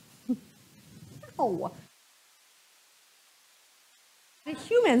humans? No. The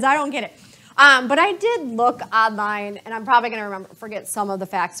humans, I don't get it. But I did look online, and I'm probably going to forget some of the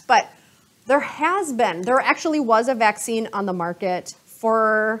facts, but there actually was a vaccine on the market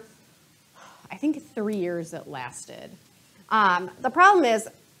for, I think, 3 years it lasted. The problem is,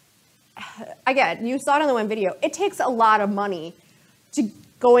 again, you saw it in the one video, it takes a lot of money to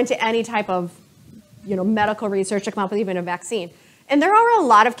go into any type of, you know, medical research to come up with even a vaccine. And there are a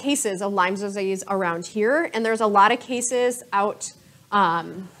lot of cases of Lyme's disease around here, and there's a lot of cases out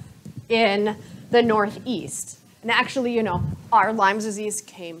in the Northeast. And actually, you know, our Lyme's disease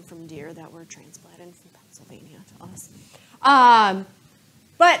came from deer that were transplanted from Pennsylvania to us.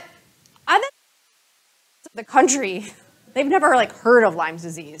 But other the country, they've never like heard of Lyme's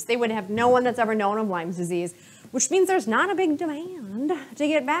disease. They would have no one that's ever known of Lyme's disease, which means there's not a big demand to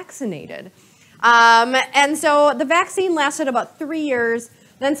get vaccinated. And so the vaccine lasted about 3 years.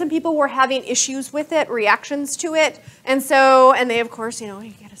 Then some people were having issues with it, reactions to it. And they, of course, you know,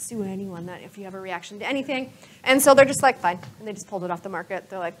 you gotta sue anyone that if you have a reaction to anything. And so they're just like, fine. And they just pulled it off the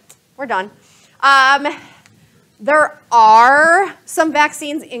market. They're like, we're done. There are some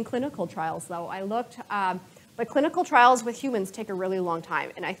vaccines in clinical trials, though. I looked, but clinical trials with humans take a really long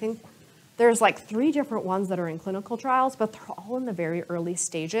time. And I think there's like 3 different ones that are in clinical trials, but they're all in the very early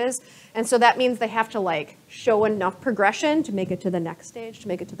stages. And so that means they have to like show enough progression to make it to the next stage,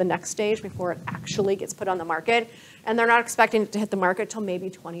 before it actually gets put on the market. And they're not expecting it to hit the market till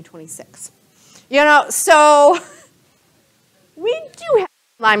maybe 2026. You know, so we do have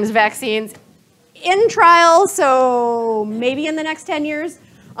Lyme's vaccines in trials, so maybe in the next 10 years.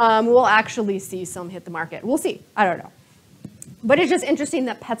 we'll actually see some hit the market. We'll see. I don't know. But it's just interesting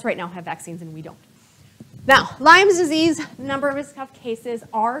that pets right now have vaccines and we don't. Now, Lyme's disease, the number of cases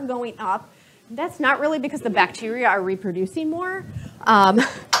are going up. That's not really because the bacteria are reproducing more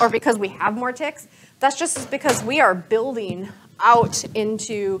or because we have more ticks. That's just because we are building out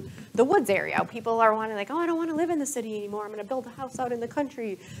into the woods area. People are wanting like, oh, I don't want to live in the city anymore. I'm going to build a house out in the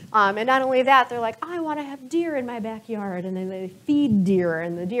country. And not only that, they're like, oh, I want to have deer in my backyard. And then they feed deer,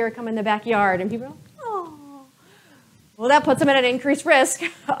 and the deer come in the backyard. And people are like, oh. Well, that puts them at an increased risk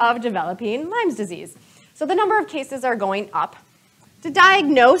of developing Lyme's disease. So the number of cases are going up. To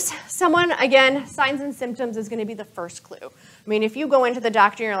diagnose someone, again, signs and symptoms is going to be the first clue. I mean, if you go into the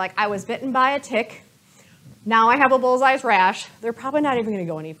doctor and you're like, I was bitten by a tick, now I have a bullseye rash, they're probably not even going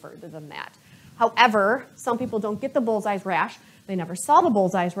to go any further than that. However, some people don't get the bullseye rash. They never saw the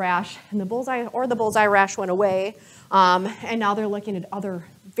bullseye rash, and the bullseye rash went away, and now they're looking at other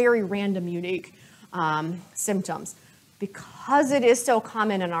very random, unique symptoms. Because it is so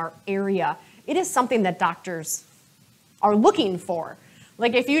common in our area, it is something that doctors are looking for.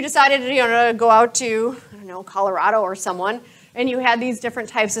 Like if you decided to go out to, I don't know, Colorado or someone, and you had these different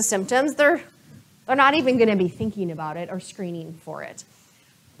types of symptoms, they're not even going to be thinking about it or screening for it.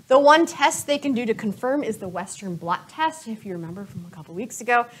 The one test they can do to confirm is the Western blot test. If you remember from a couple weeks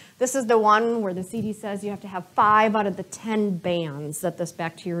ago, this is the one where the CD says you have to have 5 out of the 10 bands that this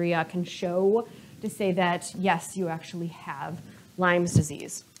bacteria can show to say that, yes, you actually have Lyme's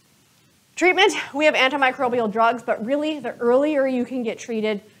disease. Treatment, we have antimicrobial drugs, but really the earlier you can get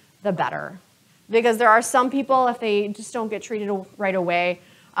treated, the better. Because there are some people, if they just don't get treated right away,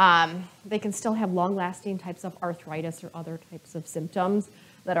 they can still have long-lasting types of arthritis or other types of symptoms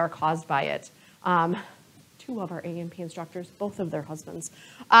that are caused by it. 2 of our A&P instructors, both of their husbands,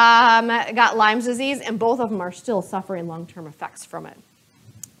 got Lyme's disease, and both of them are still suffering long-term effects from it.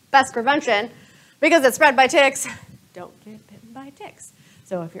 Best prevention, because it's spread by ticks, don't get bitten by ticks.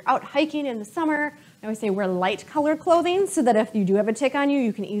 So if you're out hiking in the summer, I always say wear light-colored clothing so that if you do have a tick on you,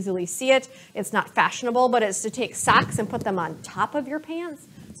 you can easily see it. It's not fashionable, but it's to take socks and put them on top of your pants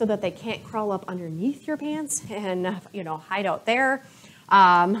so that they can't crawl up underneath your pants and hide out there.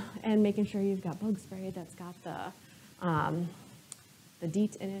 And making sure you've got bug spray that's got the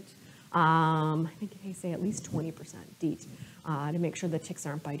DEET in it. I think they say at least 20% DEET to make sure the ticks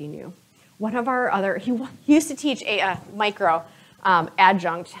aren't biting you. One of our other, he used to teach a micro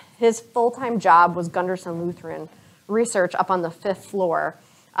adjunct. His full-time job was Gunderson Lutheran Research up on the 5th floor.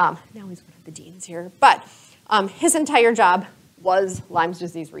 Now he's one of the deans here. But his entire job was Lyme's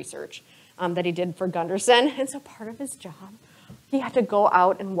disease research that he did for Gunderson. And so part of his job, he had to go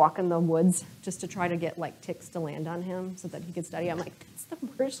out and walk in the woods just to try to get like ticks to land on him so that he could study. I'm like, that's the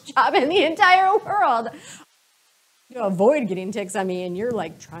worst job in the entire world. You avoid getting ticks on me, and you're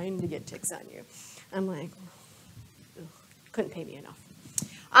like trying to get ticks on you. I'm like, ugh, couldn't pay me enough.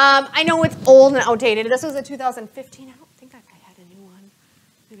 I know it's old and outdated. This was a 2015. I don't think I had a new one.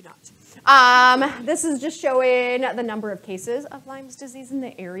 Maybe not. This is just showing the number of cases of Lyme's disease in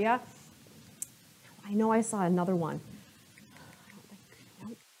the area. I know I saw another one.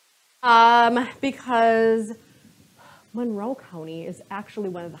 Because Monroe County is actually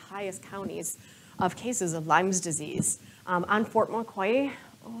one of the highest counties of cases of Lyme's disease. On Fort McCoy,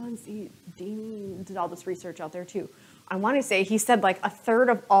 and see, Dean did all this research out there too. I want to say he said like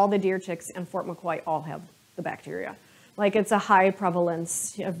 1/3 of all the deer ticks in Fort McCoy all have the bacteria. Like it's a high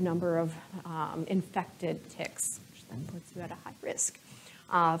prevalence of number of infected ticks, which then puts you at a high risk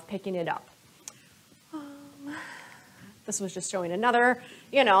of picking it up. This was just showing another,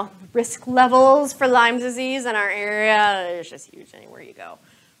 risk levels for Lyme disease in our area. It's just huge anywhere you go.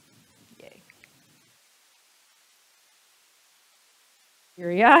 Yay.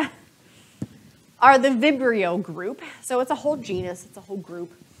 Bacteria are the Vibrio group. So it's a whole genus, it's a whole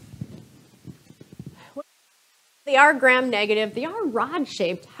group. They are gram-negative, they are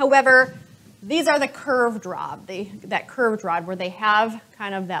rod-shaped. However, these are the curved rod, that curved rod where they have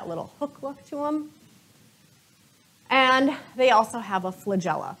kind of that little hook look to them. And they also have a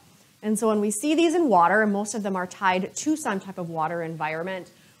flagella. And so when we see these in water, and most of them are tied to some type of water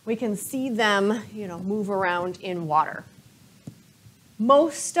environment, we can see them, move around in water.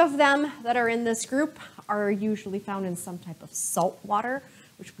 Most of them that are in this group are usually found in some type of salt water,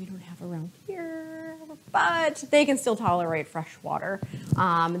 which we don't have around here, but they can still tolerate fresh water.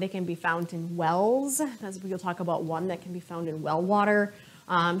 They can be found in wells, as we'll talk about one that can be found in well water.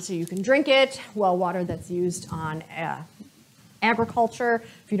 So you can drink it, well water that's used on agriculture.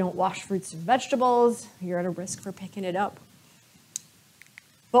 If you don't wash fruits and vegetables, you're at a risk for picking it up.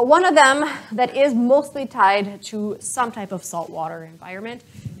 But one of them that is mostly tied to some type of saltwater environment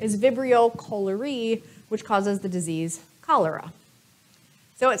is Vibrio cholerae, which causes the disease cholera.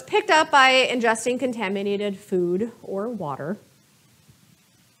 So it's picked up by ingesting contaminated food or water.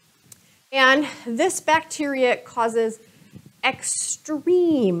 And this bacteria causes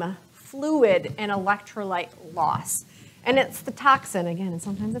extreme fluid and electrolyte loss. And it's the toxin, again, and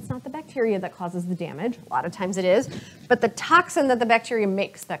sometimes it's not the bacteria that causes the damage. A lot of times it is. But the toxin that the bacteria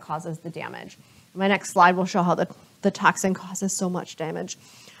makes that causes the damage. My next slide will show how the toxin causes so much damage.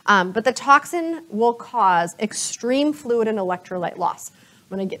 But the toxin will cause extreme fluid and electrolyte loss.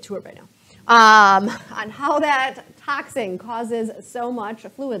 I'm going to get to it right now. On how that toxin causes so much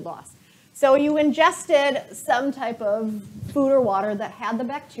fluid loss. So you ingested some type of food or water that had the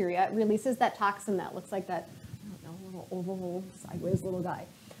bacteria. It releases that toxin that looks like that, I don't know, little oval, sideways little guy.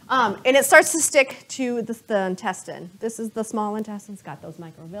 And it starts to stick to the intestine. This is the small intestine. It's got those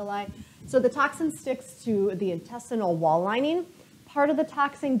microvilli. So the toxin sticks to the intestinal wall lining. Part of the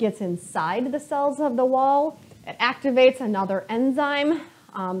toxin gets inside the cells of the wall. It activates another enzyme.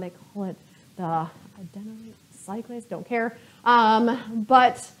 They call it the adenine cyclase, don't care.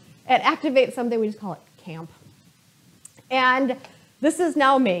 But it activates something, we just call it CAMP. And this is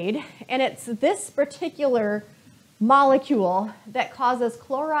now made, and it's this particular molecule that causes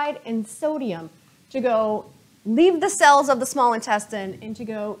chloride and sodium to leave the cells of the small intestine and to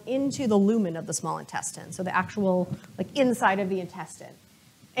go into the lumen of the small intestine, so the actual inside of the intestine.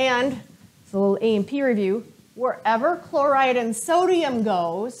 And it's a little A&P review. Wherever chloride and sodium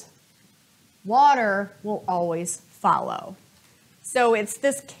goes, water will always follow. So it's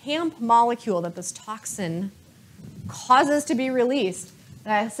this CAMP molecule that this toxin causes to be released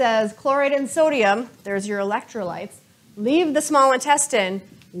that says chloride and sodium, there's your electrolytes, leave the small intestine,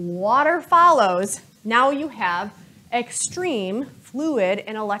 water follows. Now you have extreme fluid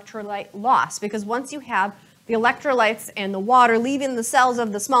and electrolyte loss, because once you have the electrolytes and the water leaving the cells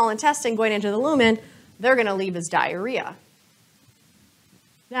of the small intestine going into the lumen, they're going to leave as diarrhea.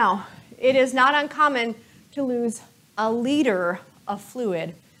 Now, it is not uncommon to lose a liter of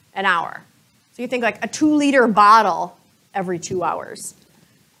fluid an hour. So you think like a 2-liter bottle every 2 hours.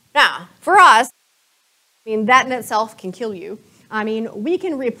 Now, for us, that in itself can kill you. We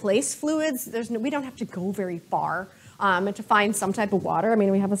can replace fluids. We don't have to go very far to find some type of water.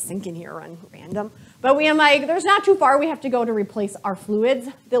 We have a sink in here on random. But there's not too far we have to go to replace our fluids.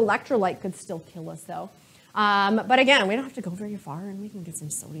 The electrolyte could still kill us, though. But again, we don't have to go very far, and we can get some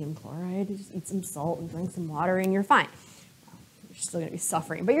sodium chloride, you just eat some salt and drink some water, and you're fine. You're still going to be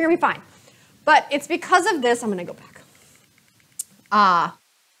suffering, but you're going to be fine. But it's because of this, I'm going to go back.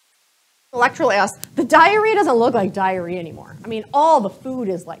 Electrolyte loss. The diarrhea doesn't look like diarrhea anymore. All the food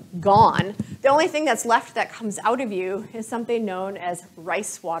is gone. The only thing that's left that comes out of you is something known as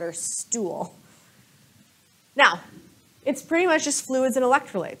rice water stool. Now, it's pretty much just fluids and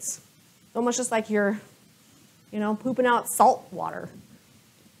electrolytes. It's almost just like you're, pooping out salt water.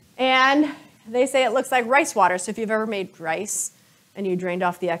 And they say it looks like rice water. So if you've ever made rice and you drained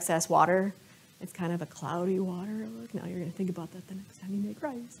off the excess water, it's kind of a cloudy water look. Now you're going to think about that the next time you make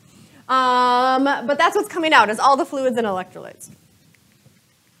rice. But that's what's coming out, is all the fluids and electrolytes.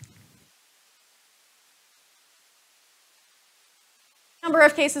 Number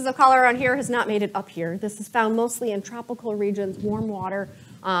of cases of cholera around here has not made it up here. This is found mostly in tropical regions, warm water,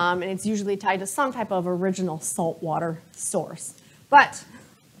 and it's usually tied to some type of original saltwater source. But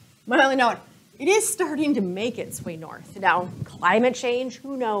my only note, it is starting to make its way north. Now, climate change,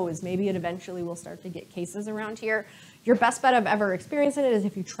 who knows? Maybe it eventually will start to get cases around here. Your best bet of ever experiencing it is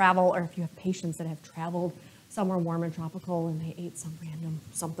if you travel, or if you have patients that have traveled somewhere warm and tropical and they ate some random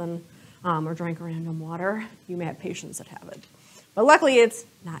something or drank random water. You may have patients that have it. But luckily, it's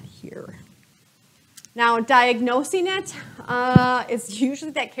not here. Now, diagnosing it is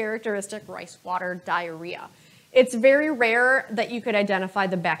usually that characteristic rice water diarrhea. It's very rare that you could identify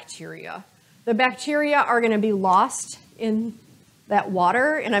the bacteria. The bacteria are going to be lost in that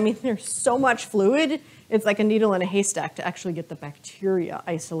water, and there's so much fluid, it's like a needle in a haystack to actually get the bacteria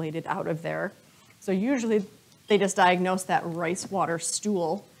isolated out of there. So usually, they just diagnose that rice water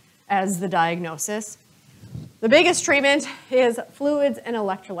stool as the diagnosis. The biggest treatment is fluids and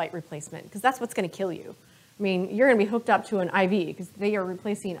electrolyte replacement, because that's what's going to kill you. You're going to be hooked up to an IV because they are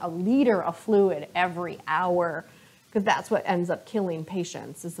replacing a liter of fluid every hour, because that's what ends up killing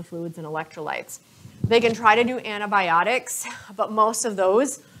patients, is the fluids and electrolytes. They can try to do antibiotics, but most of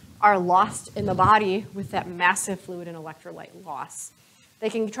those are lost in the body with that massive fluid and electrolyte loss. They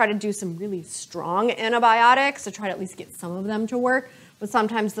can try to do some really strong antibiotics to try to at least get some of them to work, but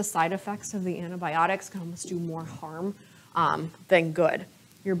sometimes the side effects of the antibiotics can almost do more harm than good.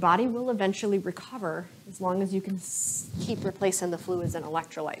 your body will eventually recover as long as you can keep replacing the fluids and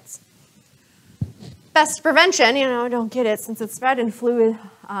electrolytes. Best prevention, don't get it since it's spread in fluid,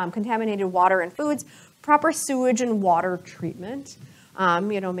 contaminated water and foods, proper sewage and water treatment,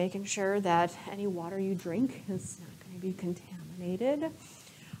 making sure that any water you drink is not going to be contaminated.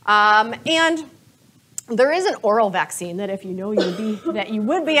 And there is an oral vaccine that if you know that you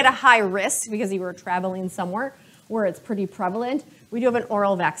would be at a high risk because you were traveling somewhere where it's pretty prevalent, we do have an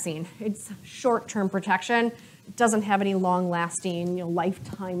oral vaccine. It's short-term protection. It doesn't have any long-lasting,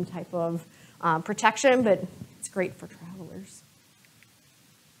 lifetime type of protection, but it's great for travelers.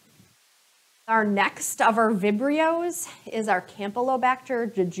 Our next of our Vibrios is our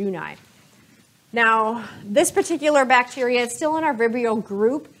Campylobacter jejuni. Now, this particular bacteria is still in our Vibrio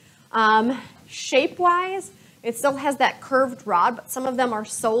group. Shape-wise, it still has that curved rod, but some of them are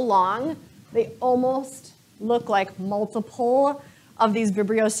so long, they almost look like multiple of these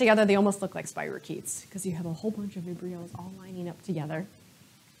Vibrios together. They almost look like spirochetes because you have a whole bunch of Vibrios all lining up together.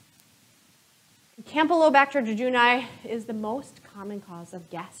 Campylobacter jejuni is the most common cause of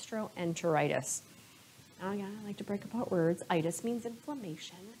gastroenteritis. Now, again, I like to break apart words. Itis means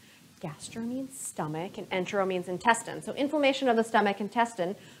inflammation. Gastro means stomach, and entero means intestine. So inflammation of the stomach,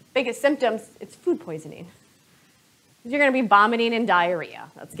 intestine, biggest symptoms, it's food poisoning. You're going to be vomiting and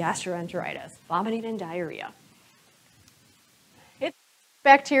diarrhea. That's gastroenteritis, vomiting and diarrhea. It's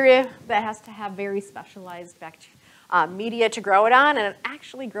bacteria that has to have very specialized media to grow it on, and it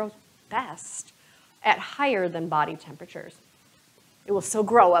actually grows best at higher than body temperatures. It will still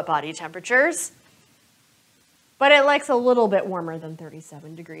grow at body temperatures, but it likes a little bit warmer than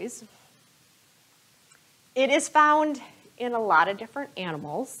 37 degrees. It is found in a lot of different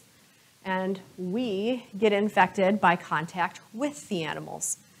animals, and we get infected by contact with the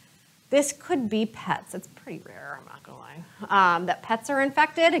animals. This could be pets. It's pretty rare, I'm not gonna lie, that pets are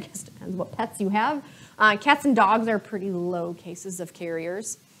infected. It just depends what pets you have. Cats and dogs are pretty low cases of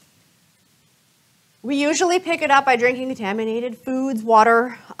carriers. We usually pick it up by drinking contaminated foods,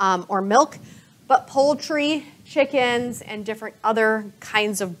 water, or milk, but poultry, chickens, and different other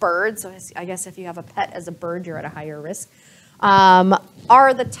kinds of birds, so I guess if you have a pet as a bird, you're at a higher risk,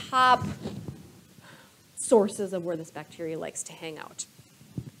 are the top sources of where this bacteria likes to hang out.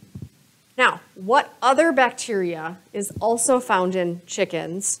 Now, what other bacteria is also found in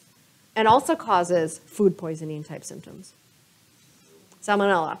chickens and also causes food poisoning type symptoms?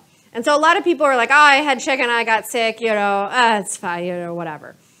 Salmonella. And so a lot of people are like, oh, I had chicken, I got sick, it's fine,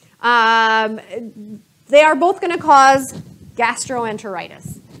 whatever. They are both going to cause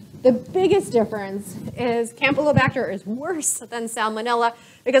gastroenteritis. The biggest difference is Campylobacter is worse than Salmonella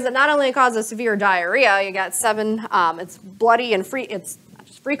because it not only causes severe diarrhea, you got it's bloody and it's not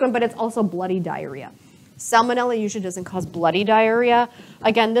just frequent, but it's also bloody diarrhea. Salmonella usually doesn't cause bloody diarrhea.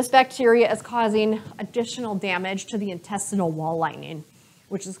 Again, this bacteria is causing additional damage to the intestinal wall lining,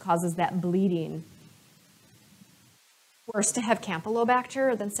 which causes that bleeding. Worse to have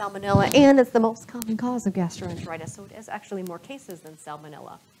Campylobacter than Salmonella, and it's the most common cause of gastroenteritis, so it is actually more cases than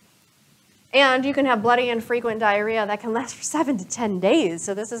Salmonella. And you can have bloody and frequent diarrhea that can last for 7 to 10 days,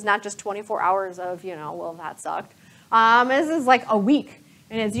 so this is not just 24 hours of, well, that sucked. This is like a week,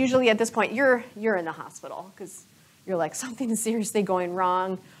 and it's usually at this point, you're in the hospital, because you're like, something is seriously going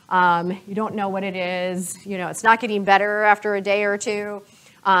wrong. You don't know what it is. It's not getting better after a day or two.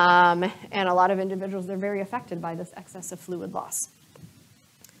 And a lot of individuals, they're very affected by this excessive fluid loss.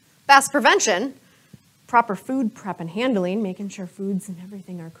 Fast prevention, proper food prep and handling, making sure foods and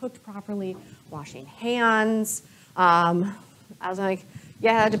everything are cooked properly, washing hands. I was like,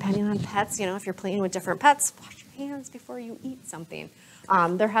 yeah, depending on pets, if you're playing with different pets, wash your hands before you eat something.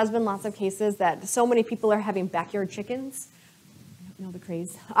 There has been lots of cases that so many people are having backyard chickens. I don't know the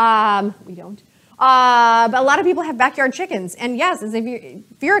craze. We don't. But a lot of people have backyard chickens. And yes, if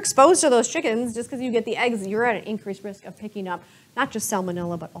you're exposed to those chickens, just because you get the eggs, you're at an increased risk of picking up not just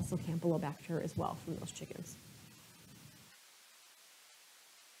Salmonella, but also Campylobacter as well from those chickens.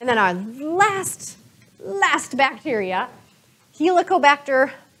 And then our last bacteria,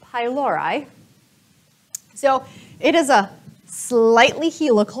 Helicobacter pylori. So it is a slightly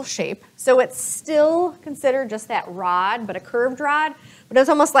helical shape. So it's still considered just that rod, but a curved rod. But it's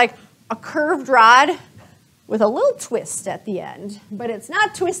almost like a curved rod with a little twist at the end, but it's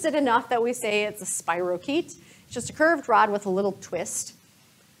not twisted enough that we say it's a spirochete. It's just a curved rod with a little twist.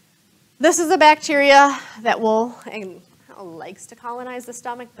 This is a bacteria that likes to colonize the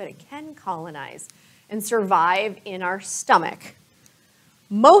stomach, but it can colonize and survive in our stomach.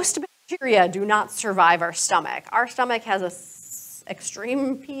 Most bacteria do not survive our stomach. Our stomach has an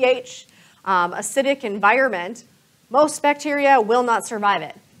extreme pH, acidic environment. Most bacteria will not survive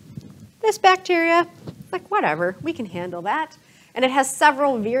it. This bacteria, like whatever, we can handle that. And it has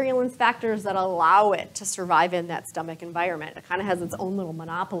several virulence factors that allow it to survive in that stomach environment. It kind of has its own little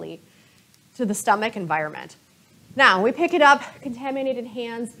monopoly to the stomach environment. Now, we pick it up, contaminated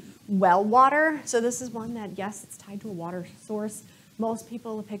hands, well water. So this is one that, yes, it's tied to a water source. Most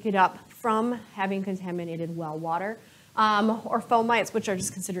people pick it up from having contaminated well water. Or fomites, which are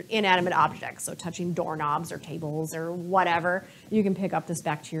just considered inanimate objects. So touching doorknobs or tables or whatever, you can pick up this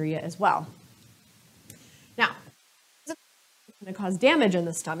bacteria as well. Now, it's going to cause damage in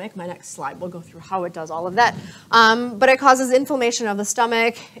the stomach. My next slide will go through how it does all of that. But it causes inflammation of the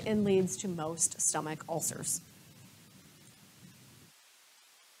stomach and leads to most stomach ulcers.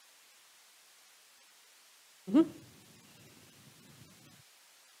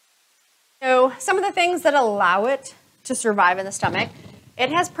 So some of the things that allow it to survive in the stomach, it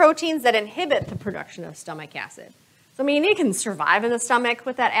has proteins that inhibit the production of stomach acid. So I mean, it can survive in the stomach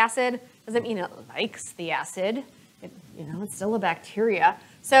with that acid. Doesn't mean it likes the acid. It's still a bacteria.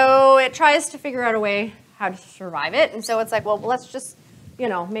 So it tries to figure out a way how to survive it. And so it's like, well, let's just,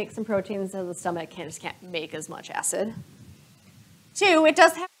 make some proteins so the stomach can't make as much acid. 2, it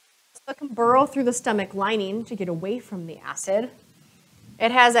does have it can burrow through the stomach lining to get away from the acid.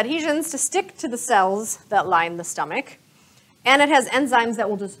 It has adhesions to stick to the cells that line the stomach. And it has enzymes that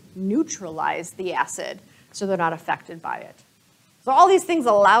will just neutralize the acid so they're not affected by it. So all these things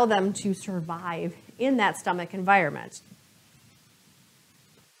allow them to survive in that stomach environment.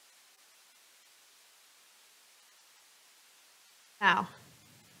 Now,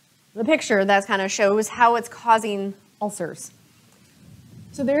 the picture that kind of shows how it's causing ulcers.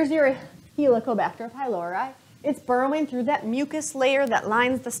 So there's your Helicobacter pylori. It's burrowing through that mucus layer that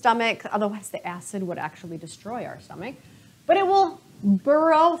lines the stomach. Otherwise, the acid would actually destroy our stomach. But it will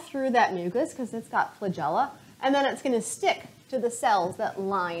burrow through that mucus because it's got flagella, and then it's going to stick to the cells that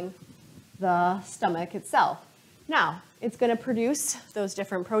line the stomach itself. Now, it's going to produce those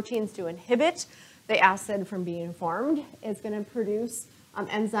different proteins to inhibit the acid from being formed. It's going to produce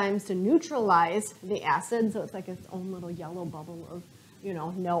enzymes to neutralize the acid, so it's like its own little yellow bubble of,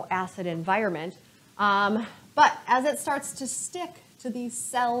 no acid environment. But as it starts to stick to these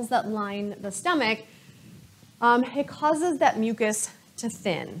cells that line the stomach, it causes that mucus to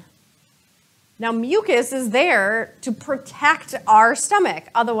thin. Now, mucus is there to protect our stomach.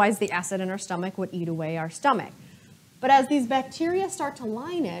 Otherwise, the acid in our stomach would eat away our stomach. But as these bacteria start to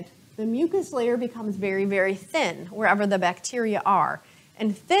line it, the mucus layer becomes very, very thin wherever the bacteria are,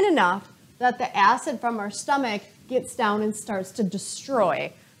 and thin enough that the acid from our stomach gets down and starts to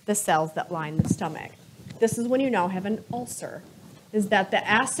destroy the cells that line the stomach. This is when you now have an ulcer, is that the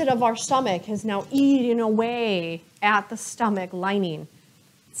acid of our stomach has now eaten away at the stomach lining.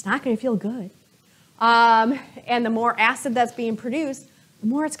 It's not going to feel good. And the more acid that's being produced, the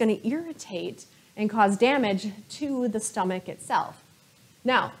more it's going to irritate and cause damage to the stomach itself.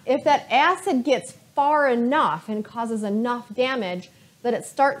 Now, if that acid gets far enough and causes enough damage that it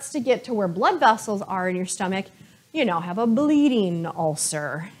starts to get to where blood vessels are in your stomach, you now have a bleeding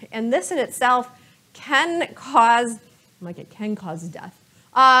ulcer. And this in itself can cause, death.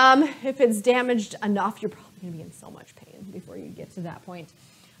 If it's damaged enough, you're probably going to be in so much pain before you get to that point.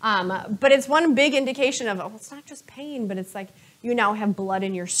 But it's one big indication of, it's not just pain, but it's like you now have blood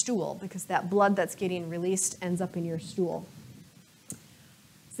in your stool because that blood that's getting released ends up in your stool.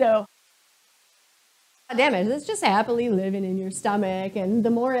 So damage, it's just happily living in your stomach, and the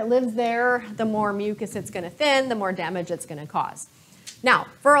more it lives there, the more mucus it's going to thin, the more damage it's going to cause. Now,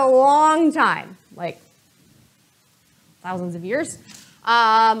 for a long time, like thousands of years,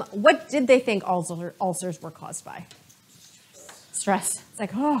 what did they think ulcers were caused by? Stress. It's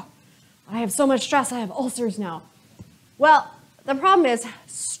like, oh, I have so much stress, I have ulcers now. Well, the problem is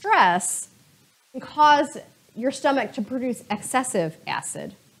stress can cause your stomach to produce excessive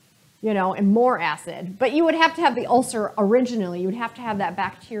acid, and more acid. But you would have to have the ulcer originally. You would have to have that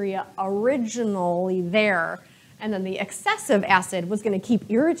bacteria originally there. And then the excessive acid was going to keep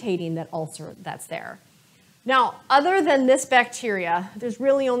irritating that ulcer that's there. Now, other than this bacteria, there's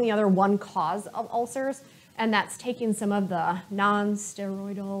really only one cause of ulcers, and that's taking some of the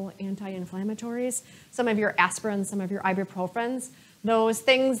non-steroidal anti-inflammatories, some of your aspirins, some of your ibuprofens, those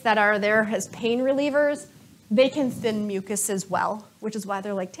things that are there as pain relievers. They can thin mucus as well, which is why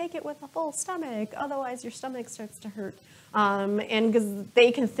they're like, take it with a full stomach, otherwise your stomach starts to hurt. And because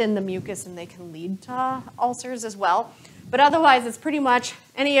they can thin the mucus and they can lead to ulcers as well. But otherwise, it's pretty much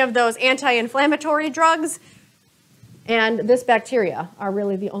any of those anti-inflammatory drugs and this bacteria are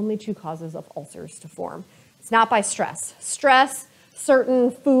really the only two causes of ulcers to form. It's not by stress. Stress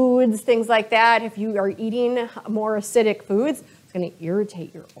certain foods, things like that. If you are eating more acidic foods, it's going to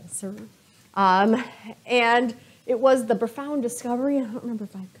irritate your ulcer. And it was the profound discovery. I don't remember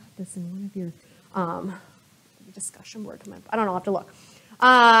if I've got this in one of your discussion board. I don't know, I'll have to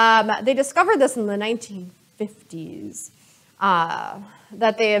look. They discovered this in the 1950s.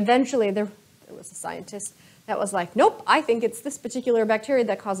 That they eventually, there was a scientist that was like, nope, I think it's this particular bacteria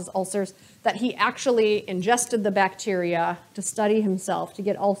that causes ulcers, that he actually ingested the bacteria to study himself, to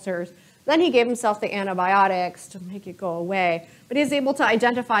get ulcers. Then he gave himself the antibiotics to make it go away. But he was able to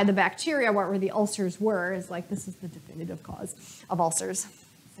identify the bacteria where the ulcers were, is like, this is the definitive cause of ulcers.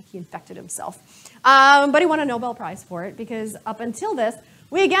 Like he infected himself. But he won a Nobel Prize for it, because up until this,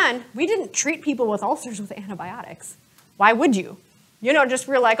 we didn't treat people with ulcers with antibiotics. Why would you? You know, just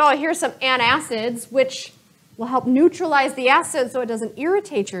we're like, oh, here's some antacids, which will help neutralize the acid so it doesn't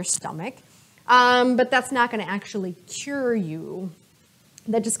irritate your stomach. But that's not going to actually cure you.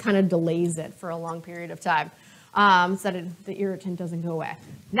 That just kind of delays it for a long period of time so that the irritant doesn't go away.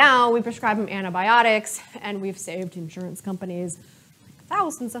 Now we prescribe them antibiotics, and we've saved insurance companies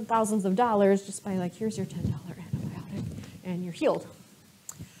thousands and thousands of dollars just by like, here's your $10 antibiotic, and you're healed.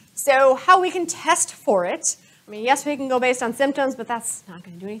 So how we can test for it, I mean, yes, we can go based on symptoms, but that's not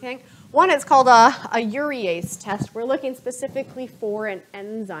going to do anything. One is called a urease test. We're looking specifically for an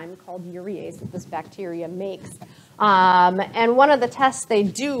enzyme called urease that this bacteria makes. And one of the tests they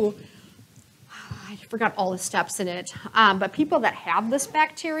do, I forgot all the steps in it, but people that have this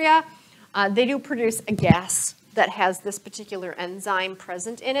bacteria, they do produce a gas that has this particular enzyme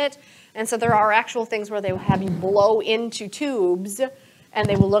present in it. And so there are actual things where they will have you blow into tubes, and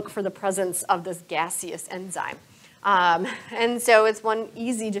they will look for the presence of this gaseous enzyme. And so it's one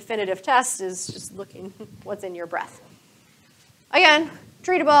easy definitive test is just looking what's in your breath. Again,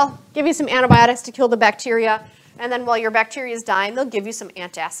 treatable, give you some antibiotics to kill the bacteria, and then while your bacteria is dying, they'll give you some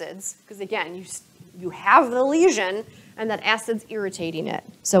antacids, because again, you have the lesion, and that acid's irritating it.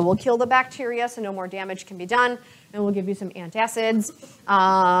 So we'll kill the bacteria so no more damage can be done, and we'll give you some antacids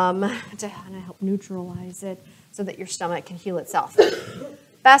to kind of help neutralize it so that your stomach can heal itself.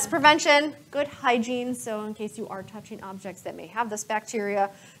 Best prevention, good hygiene. So in case you are touching objects that may have this bacteria,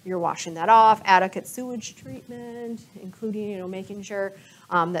 you're washing that off. Adequate sewage treatment, including making sure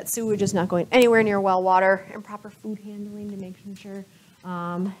that sewage is not going anywhere near well water, and proper food handling to make sure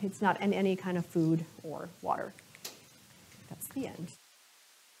it's not in any kind of food or water. That's the end.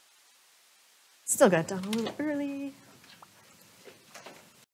 Still got done a little early.